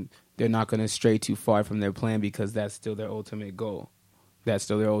 they're not gonna stray too far from their plan because that's still their ultimate goal.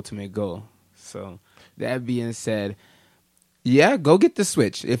 So that being said, yeah, go get the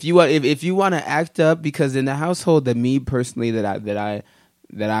Switch if you want. If you want to act up, because in the household that me personally that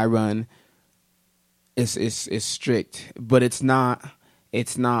I run, is strict, but it's not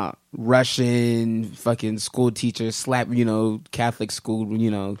Russian fucking school teacher slap, Catholic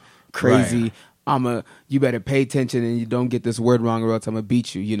school, crazy. Right. You better pay attention and you don't get this word wrong or else I'm gonna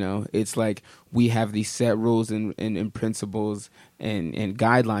beat you. It's like we have these set rules and principles and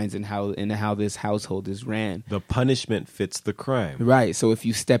guidelines in how this household is ran. The punishment fits the crime. Right. So if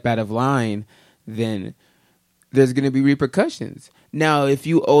you step out of line, then there's gonna be repercussions. Now, if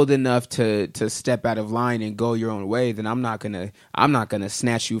you old enough to step out of line and go your own way, then I'm not gonna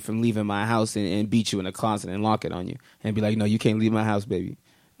snatch you from leaving my house and beat you in a closet and lock it on you and be like, no, you can't leave my house, baby.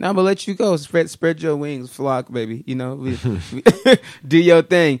 Now I'm gonna let you go. Spread your wings, flock, baby. Do your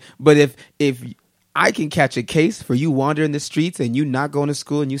thing. But if I can catch a case for you wandering the streets and you not going to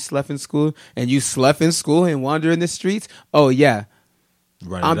school and you slough in school and wander in the streets, oh yeah,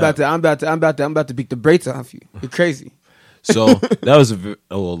 I'm about to beat the brakes off you. You're crazy. So that was at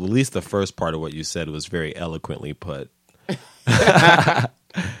least the first part of what you said was very eloquently put.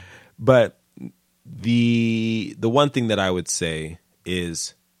 But the one thing that I would say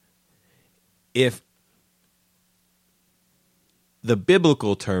is, if the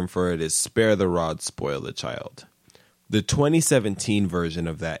biblical term for it is spare the rod, spoil the child. The 2017 version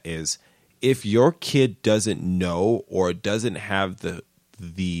of that is, if your kid doesn't know or doesn't have the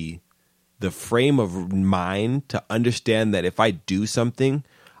frame of mind to understand that if I do something,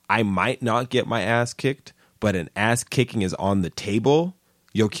 I might not get my ass kicked, but an ass kicking is on the table,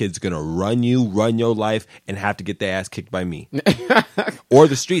 your kid's going to run your life, and have to get their ass kicked by me. Or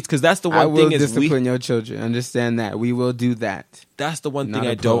the streets, because that's the one thing. I will discipline your children. Understand that. We will do that. That's the one thing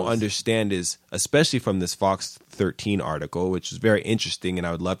I don't understand is, especially from this Fox 13 article, which is very interesting, and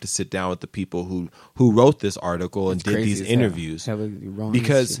I would love to sit down with the people who wrote this article and did these interviews.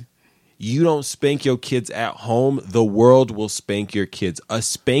 Because you don't spank your kids at home, the world will spank your kids. A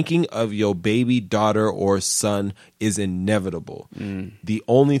spanking of your baby daughter or son is inevitable. The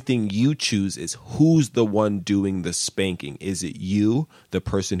only thing you choose is who's the one doing the spanking. Is it you, the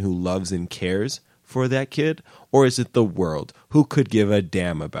person who loves and cares for that kid? Or is it the world who could give a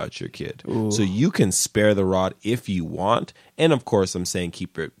damn about your kid? Ooh. So you can spare the rod if you want. And of course, I'm saying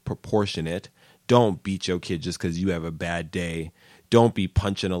keep it proportionate. Don't beat your kid just because you have a bad day. Don't be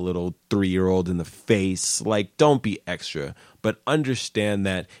punching a little 3-year-old in the face. Like, don't be extra. But understand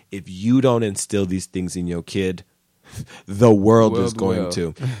that if you don't instill these things in your kid, the world is going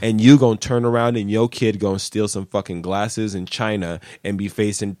to. And you going to turn around and your kid going to steal some fucking glasses in China and be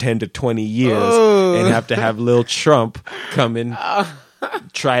facing 10 to 20 years and have to have Lil Trump come in,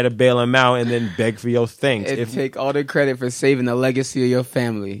 try to bail him out, and then beg for your thanks. Take all the credit for saving the legacy of your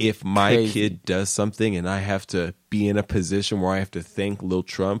family. If my kid does something and I have to be in a position where I have to thank Lil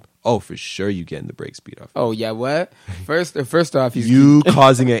Trump, oh, for sure you getting the brakes beat off. Oh, yeah, what? First off, you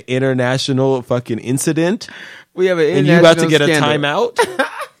causing an international fucking incident? We have an international and you about to get scandal. a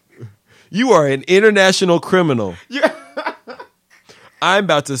timeout? You are an international criminal. Yeah. I'm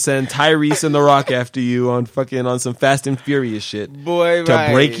about to send Tyrese and The Rock after you on some Fast and Furious shit. Boy, to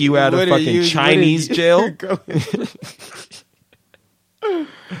break you out of fucking Chinese jail.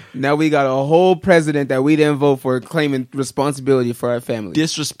 Now we got a whole president that we didn't vote for claiming responsibility for our family.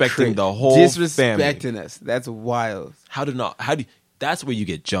 Disrespecting the whole family. Disrespecting us. That's wild. That's where you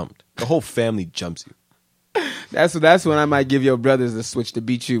get jumped. The whole family jumps you. That's when I might give your brothers a switch to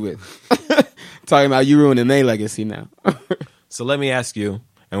beat you with. Talking about you ruining their legacy now. So let me ask you,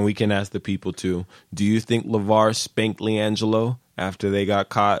 and we can ask the people too, do you think LeVar spanked LiAngelo after they got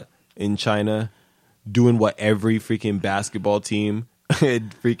caught in China doing what every freaking basketball team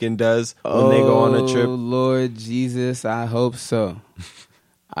freaking does when they go on a trip? Oh, Lord Jesus, I hope so.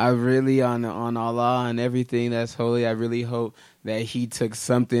 I really, on Allah and everything that's holy, I really hope that he took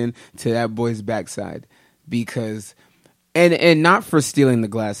something to that boy's backside. Because, and not for stealing the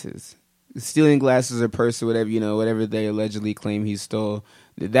glasses. Stealing glasses or purse or whatever, whatever they allegedly claim he stole.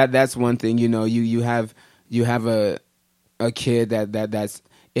 That's one thing, you have a kid that's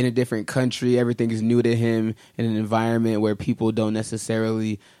in a different country, everything is new to him, in an environment where people don't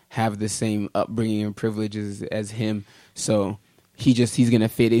necessarily have the same upbringing and privileges as him. So he's gonna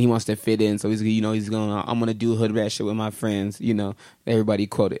fit in. He wants to fit in. So he's going. I'm gonna do hood rat shit with my friends. Everybody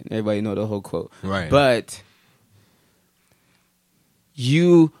quote it. Everybody know the whole quote. Right. But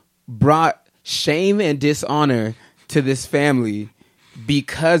you brought shame and dishonor to this family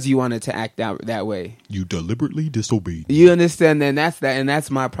because you wanted to act out that way. You deliberately disobeyed. You understand? And that's that, and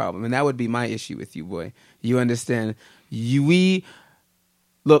that's my problem, and that would be my issue with you, boy. You understand?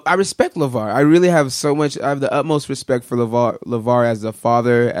 Look, I respect LeVar. I really have so much. I have the utmost respect for LeVar as a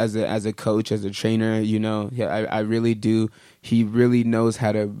father, as a coach, as a trainer. You know, I really do. He really knows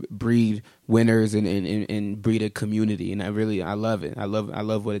how to breed winners and breed a community, and I love it. I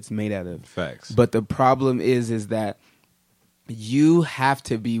love what it's made out of. Facts. But the problem is that you have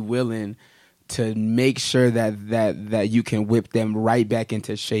to be willing to make sure that you can whip them right back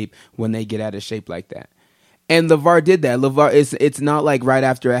into shape when they get out of shape like that. And LeVar did that. LeVar, it's not like right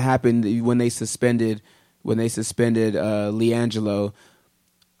after it happened when they suspended LiAngelo,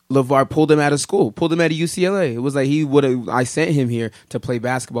 LeVar pulled him out of school, pulled him out of UCLA. It was like I sent him here to play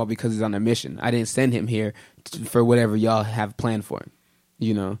basketball because he's on a mission. I didn't send him here for whatever y'all have planned for him.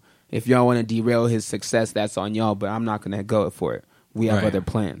 You know, if y'all want to derail his success, that's on y'all, but I'm not going to go for it. We have other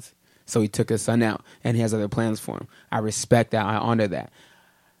plans. So he took his son out, and he has other plans for him. I respect that. I honor that.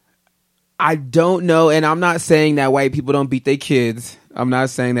 I don't know, and I'm not saying that white people don't beat their kids. I'm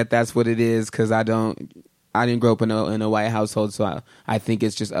not saying that that's what it is, because I didn't grow up in a white household, so I think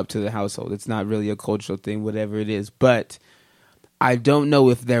it's just up to the household. It's not really a cultural thing, whatever it is. But I don't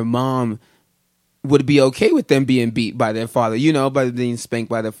know if their mom would be okay with them being beat by their father, you know, by being spanked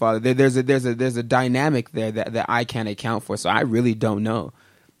by their father. There's a dynamic there that I can't account for, so I really don't know.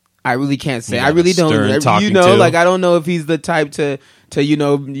 I really can't say. I really don't. You know, like I don't know if he's the type to you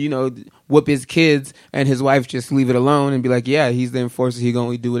know whoop his kids and his wife just leave it alone and be like, yeah, he's the enforcer. He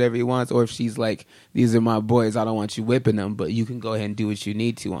gonna do whatever he wants. Or if she's like, these are my boys. I don't want you whipping them, but you can go ahead and do what you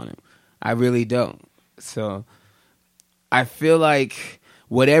need to on him. I really don't. So I feel like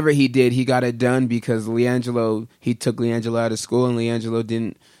whatever he did, he got it done because he took LiAngelo out of school, and LiAngelo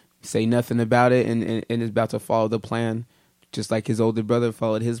didn't say nothing about it and is about to follow the plan. Just like his older brother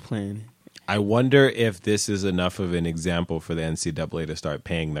followed his plan. I wonder if this is enough of an example for the NCAA to start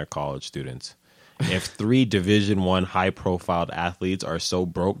paying their college students. If 3 Division I high-profile athletes are so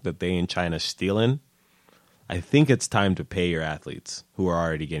broke that they in China stealing, I think it's time to pay your athletes who are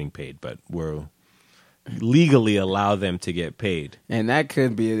already getting paid, but we'll legally allow them to get paid. And that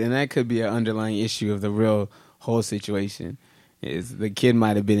could be an underlying issue of the real whole situation. Is the kid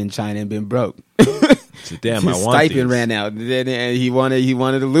might have been in China and been broke. So damn, his I want stipend these. ran out, and he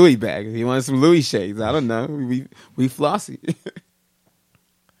wanted a Louis bag. He wanted some Louis shades. I don't know. We flossy.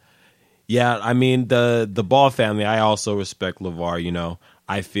 Yeah, I mean the Ball family. I also respect LeVar. You know,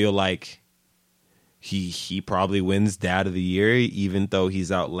 I feel like he probably wins Dad of the Year, even though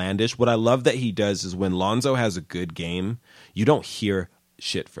he's outlandish. What I love that he does is when Lonzo has a good game, you don't hear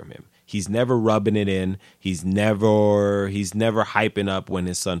shit from him. He's never rubbing it in. He's never hyping up when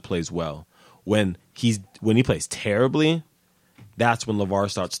his son plays well. When he plays terribly, that's when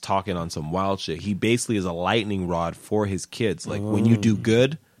LeVar starts talking on some wild shit. He basically is a lightning rod for his kids. Like, when you do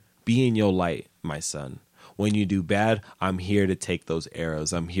good, be in your light, my son. When you do bad, I'm here to take those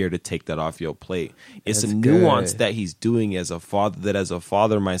arrows. I'm here to take that off your plate. It's That's a nuance good. that he's doing as a father that as a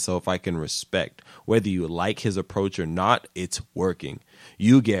father myself I can respect. Whether you like his approach or not, it's working.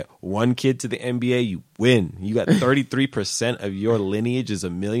 You get one kid to the NBA, you win. You got 33% of your lineage is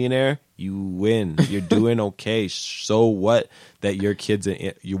a millionaire, you win. You're doing okay. So what that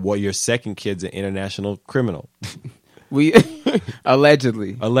your second kid's an international criminal. We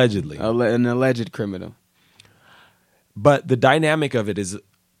allegedly Allegedly. an alleged criminal. But the dynamic of it is,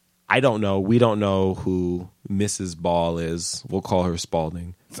 I don't know. We don't know who Mrs. Ball is. We'll call her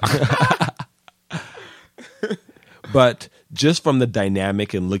Spalding. But just from the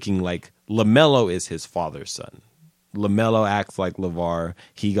dynamic and looking like LaMelo is his father's son. LaMelo acts like LeVar.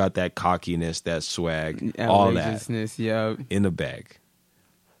 He got that cockiness, that swag, all that yeah. in a bag.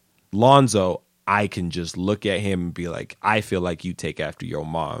 Lonzo, I can just look at him and be like, I feel like you take after your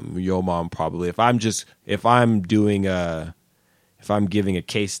mom. Your mom probably, if I'm giving a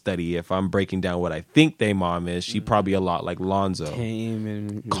case study, if I'm breaking down what I think they mom is, she probably a lot like Lonzo. Tame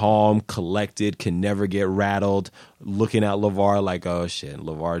and Calm, collected, can never get rattled, looking at LeVar like, oh shit,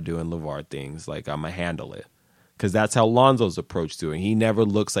 LeVar doing LeVar things, like I'm gonna handle it. Because that's how Lonzo's approach to it. He never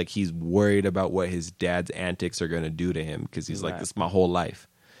looks like he's worried about what his dad's antics are gonna do to him, because he's like, this is my whole life.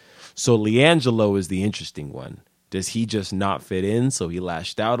 So LiAngelo is the interesting one. Does he just not fit in, so he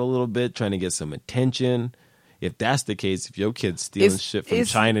lashed out a little bit, trying to get some attention? If that's the case, if your kid's stealing shit from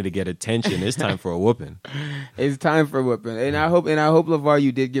China to get attention, it's time for a whooping. It's time for a whooping. And I hope LeVar,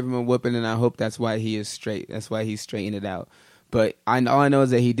 you did give him a whooping, and I hope that's why he is straight. That's why he's straightened it out. But all I know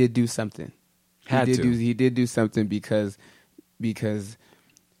is that he did do something. He did do something, because because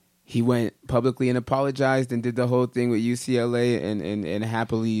he went publicly and apologized and did the whole thing with UCLA and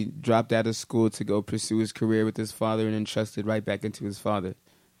happily dropped out of school to go pursue his career with his father and entrusted right back into his father.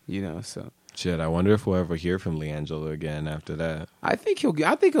 So shit, I wonder if we'll ever hear from LiAngelo again after that. I think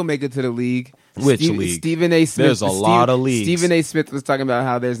he'll make it to the league. Which league? Stephen A. Smith. There's a lot of leagues. Stephen A. Smith was talking about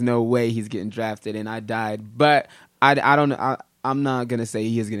how there's no way he's getting drafted, and I died. But I don't know. I'm not gonna say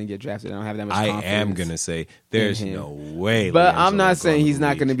he is gonna get drafted. I don't have that much confidence. I am gonna say there's no way. But I'm LiAngelo not saying he's to the not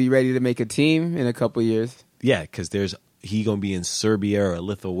league. gonna be ready to make a team in a couple years. Yeah, because he gonna be in Serbia or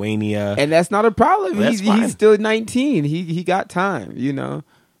Lithuania, And that's not a problem. That's fine. He's still 19. He got time,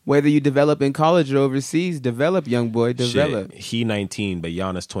 Whether you develop in college or overseas, develop, young boy, develop. Shit, he 19, but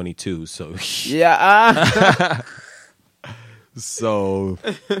Giannis 22. So Yeah. so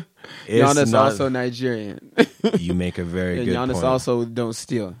it's Giannis not, also Nigerian. You make a very And good Giannis point. also don't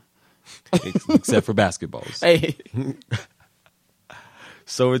steal. Except for basketballs. Hey.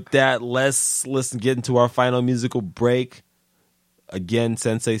 So with that, let's get into our final musical break. Again,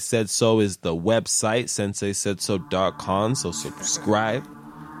 Sensei Said So is the website, senseisaidso.com, so subscribe.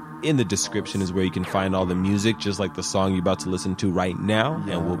 In the description is where you can find all the music, just like the song you're about to listen to right now,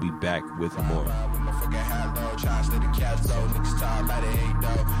 and we'll be back with more.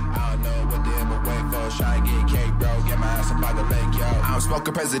 I'm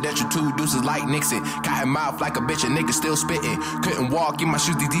smoking presidential, 2 deuces like Nixon. Cotton mouth like a bitch, a nigga still spitting. Couldn't walk in my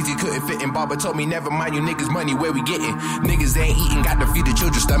shoes, these easy couldn't fit in. Barber told me, never mind you niggas money, where we getting? Niggas ain't eating, got to feed the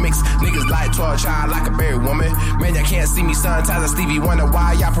children stomachs. Niggas like 12 child like a buried woman. Man, y'all can't see me sometimes, I Stevie Wonder.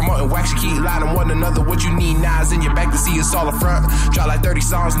 Why y'all promoting wax? You keep lying on one another. What you need now is in your back to see us all up front. Drop like 30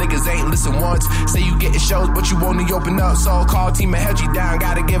 songs, niggas ain't listen once. Say you getting shows, but you only open up. So-called team held you down,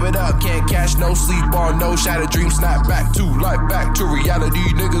 gotta give it up. Can't cash, no sleep on, no shadow dream. Snap back to life, back to reality.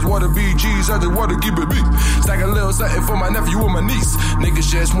 Niggas wanna be G's, I just wanna keep it beat. Stack a little something for my nephew and my niece.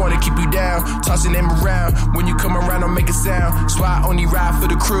 Niggas just wanna keep you down, tossing them around. When you come around, don't make a sound. So I only ride for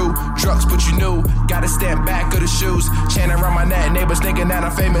the crew. Drugs, but you knew, gotta stand back of the shoes. Chain around my neck, neighbors thinking that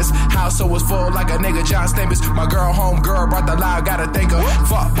I'm famous. Household was full like a nigga John Stamos. My girl home girl brought the loud, gotta thank her.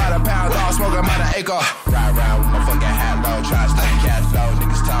 Fuck by the pound, dog smoking by the acre. Ride around with my fucking hat low, try to stay cash flow.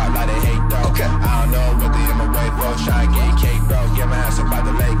 Niggas talk like they hate though. Okay, I don't know what they in my way for. Try to get cake, bro. Get my ass up by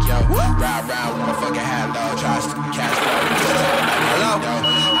the lake, yo. Ride around with my fucking hat low, try to stay cash flow. Niggas talk like they hate though.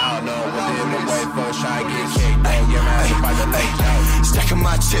 I don't know what they in my way for. Try to get cake, bro. Get my ass up by the lake, yo. Stacking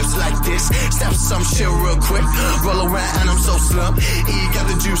my chips like this, snap some shit real quick. Roll around and I'm so slim. He got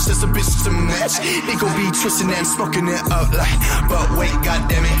the juice, that's a bitch to match. They gon' be twisting and smoking it up like. But wait,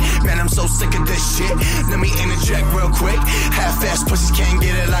 goddammit, man, I'm so sick of this shit. Let me interject real quick. Half-ass pussies can't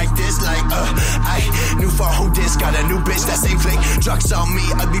get it like this. Like, I new for who this, got a new bitch that same click. Drugs on me,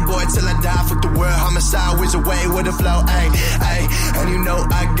 ugly boy till I die. Fuck the world, homicide, whiz away with the flow. Ay, and you know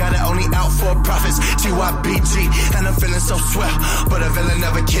I got it only out for profits. TYBG, and I'm feeling so swell. But a villain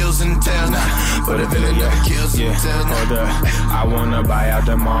never kills and tells now. But a villain never kills and tells now. Hold up, I wanna buy out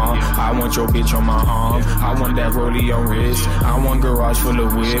the mall. I want your bitch on my arm. I want that rollie on wrist. I want garage full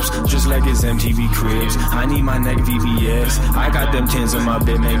of whips, just like it's MTV Cribs. I need my neck VVS. I got them tens in my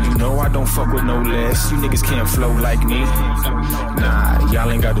bed, man. You know I don't fuck with no less. You niggas can't flow like me. Nah, y'all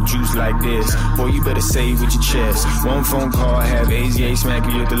ain't got the juice like this. Boy, you better save with your chest. One phone call, have AZA smack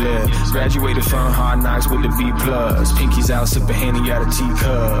you at the left. Graduated from Hard Knocks with the B+. Pinkies out, sipping Henny out of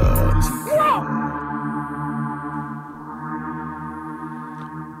teacups.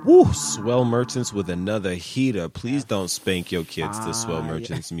 Woo! Swell Merchants with another heater. Please don't spank your kids to Swell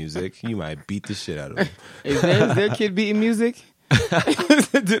Merchants music. You might beat the shit out of them. Is there kid beating music?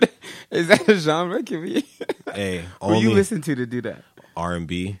 Is that a genre? Hey, Who you only listen to do that?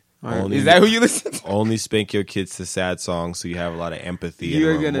 R&B. Is that who you listen to? Only spank your kids to sad songs so you have a lot of empathy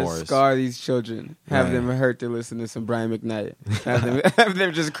You're and gonna remorse. scar these children. Have Right. them hurt to listen to some Brian McKnight. Have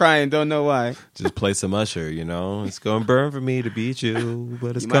them just crying, don't know why. Just play some Usher, you know? It's going to burn for me to beat you,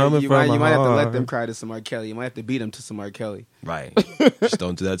 but it's You coming from my might have to let heart. them cry to some R. Kelly. You might have to beat them to some R. Kelly. Right. Just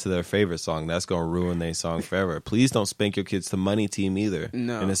don't do that to their favorite song. That's going to ruin their song forever. Please don't spank your kids to Money Team either.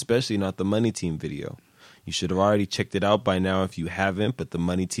 No. And especially not the Money Team video. You should have already checked it out by now if you haven't, but the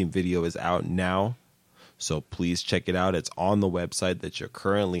Money Team video is out now. So please check it out. It's on the website that you're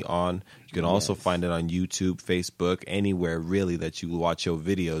currently on. You can also find it on YouTube, Facebook, anywhere really that you watch your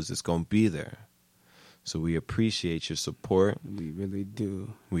videos. It's going to be there. So we appreciate your support. We really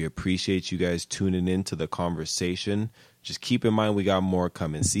do. We appreciate you guys tuning in to the conversation. Just keep in mind we got more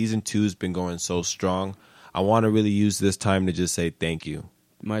coming. Season 2 has been going so strong. I want to really use this time to just say thank you.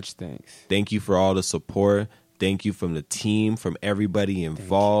 Much thanks. Thank you for all the support. Thank you from the team, from everybody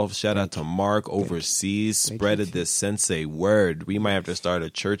involved. Shout out to Mark overseas, spreaded this sensei word. We might have to start a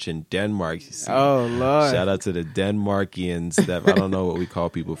church in Denmark. You see. Oh, Lord. Shout out to the Denmarkians. That I don't know what we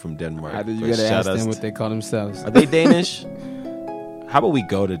call people from Denmark. You gotta ask them what they call themselves. Are they Danish? How about we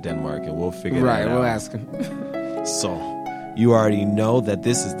go to Denmark and we'll figure that out. Right, we'll ask them. So, you already know that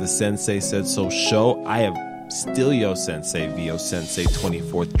this is the Sensei Said So show. I have still yo Sensei, Vio Sensei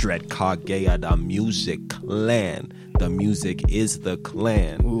 24th Dread Kagea, the music clan. The music is the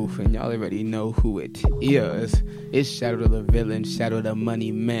clan. Oof, and y'all already know who it is. It's Shadow the Villain, Shadow the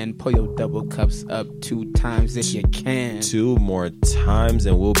Money Man. Pull your double cups up 2 times if you can. 2 more times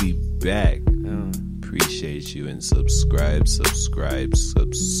and we'll be back. Appreciate you and subscribe.